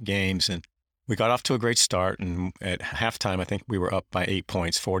season games. And we got off to a great start. And at halftime, I think we were up by 8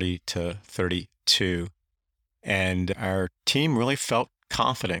 points, 40-32. And our team really felt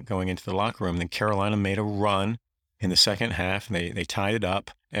confident going into the locker room. Then Carolina made a run in the second half, and they tied it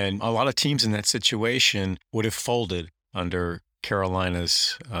up. And a lot of teams in that situation would have folded under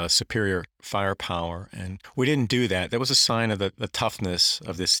Carolina's superior firepower. And we didn't do that. That was a sign of the toughness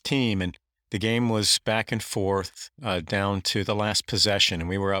of this team. And the game was back and forth down to the last possession. And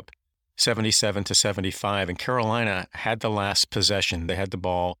we were up 77-75. And Carolina had the last possession. They had the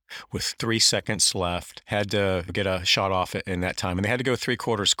ball with 3 seconds left, had to get a shot off it in that time. And they had to go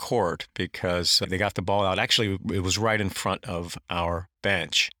 3/4 court because they got the ball out. Actually, it was right in front of our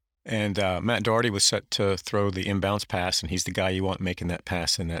bench. And Matt Doherty was set to throw the inbounds pass, and he's the guy you want making that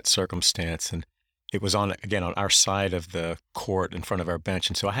pass in that circumstance. And it was on our side of the court in front of our bench.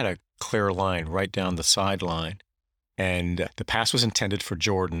 And so I had a clear line right down the sideline. And the pass was intended for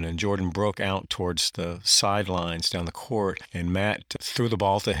Jordan, and Jordan broke out towards the sidelines down the court, and Matt threw the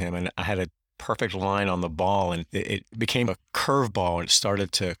ball to him, and I had a perfect line on the ball, and it became a curve ball, and it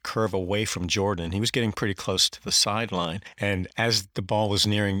started to curve away from Jordan. He was getting pretty close to the sideline, and as the ball was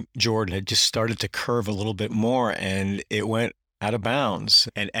nearing Jordan, it just started to curve a little bit more, and it went out of bounds.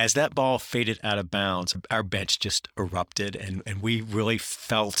 And as that ball faded out of bounds, our bench just erupted, and we really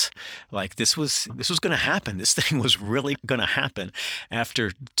felt like this was going to happen. This thing was really going to happen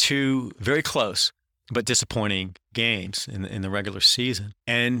after 2 very close but disappointing games in the regular season.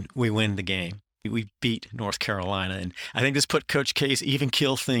 And we win the game. We beat North Carolina. And I think this put Coach K's even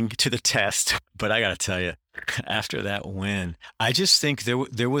keel thing to the test. But I got to tell you, after that win, I just think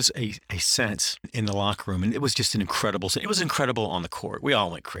there was a sense in the locker room, and it was just an incredible. It was incredible on the court. We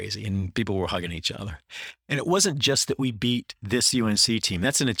all went crazy, and people were hugging each other. And it wasn't just that we beat this UNC team.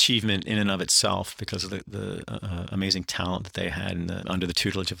 That's an achievement in and of itself because of the amazing talent that they had under the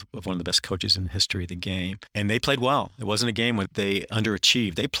tutelage of one of the best coaches in the history of the game. And they played well. It wasn't a game where they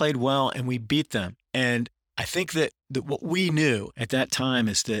underachieved. They played well, and we beat them. And I think that what we knew at that time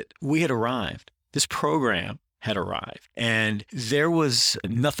is that we had arrived. This program had arrived, and there was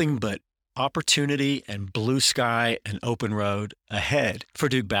nothing but opportunity and blue sky and open road ahead for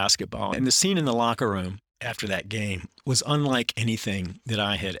Duke basketball. And the scene in the locker room after that game was unlike anything that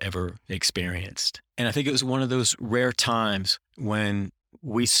I had ever experienced. And I think it was one of those rare times when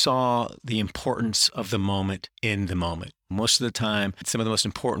we saw the importance of the moment in the moment. Most of the time, some of the most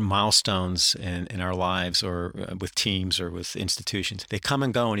important milestones in our lives or with teams or with institutions, they come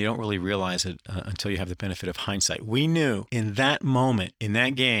and go and you don't really realize it until you have the benefit of hindsight. We knew in that moment, in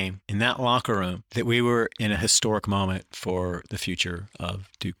that game, in that locker room, that we were in a historic moment for the future of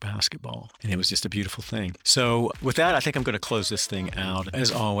Duke basketball. And it was just a beautiful thing. So with that, I think I'm going to close this thing out.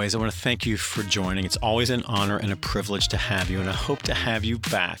 As always, I want to thank you for joining. It's always an honor and a privilege to have you, and I hope to have you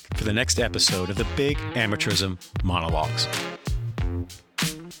back for the next episode of the Big Amateurism Monologues.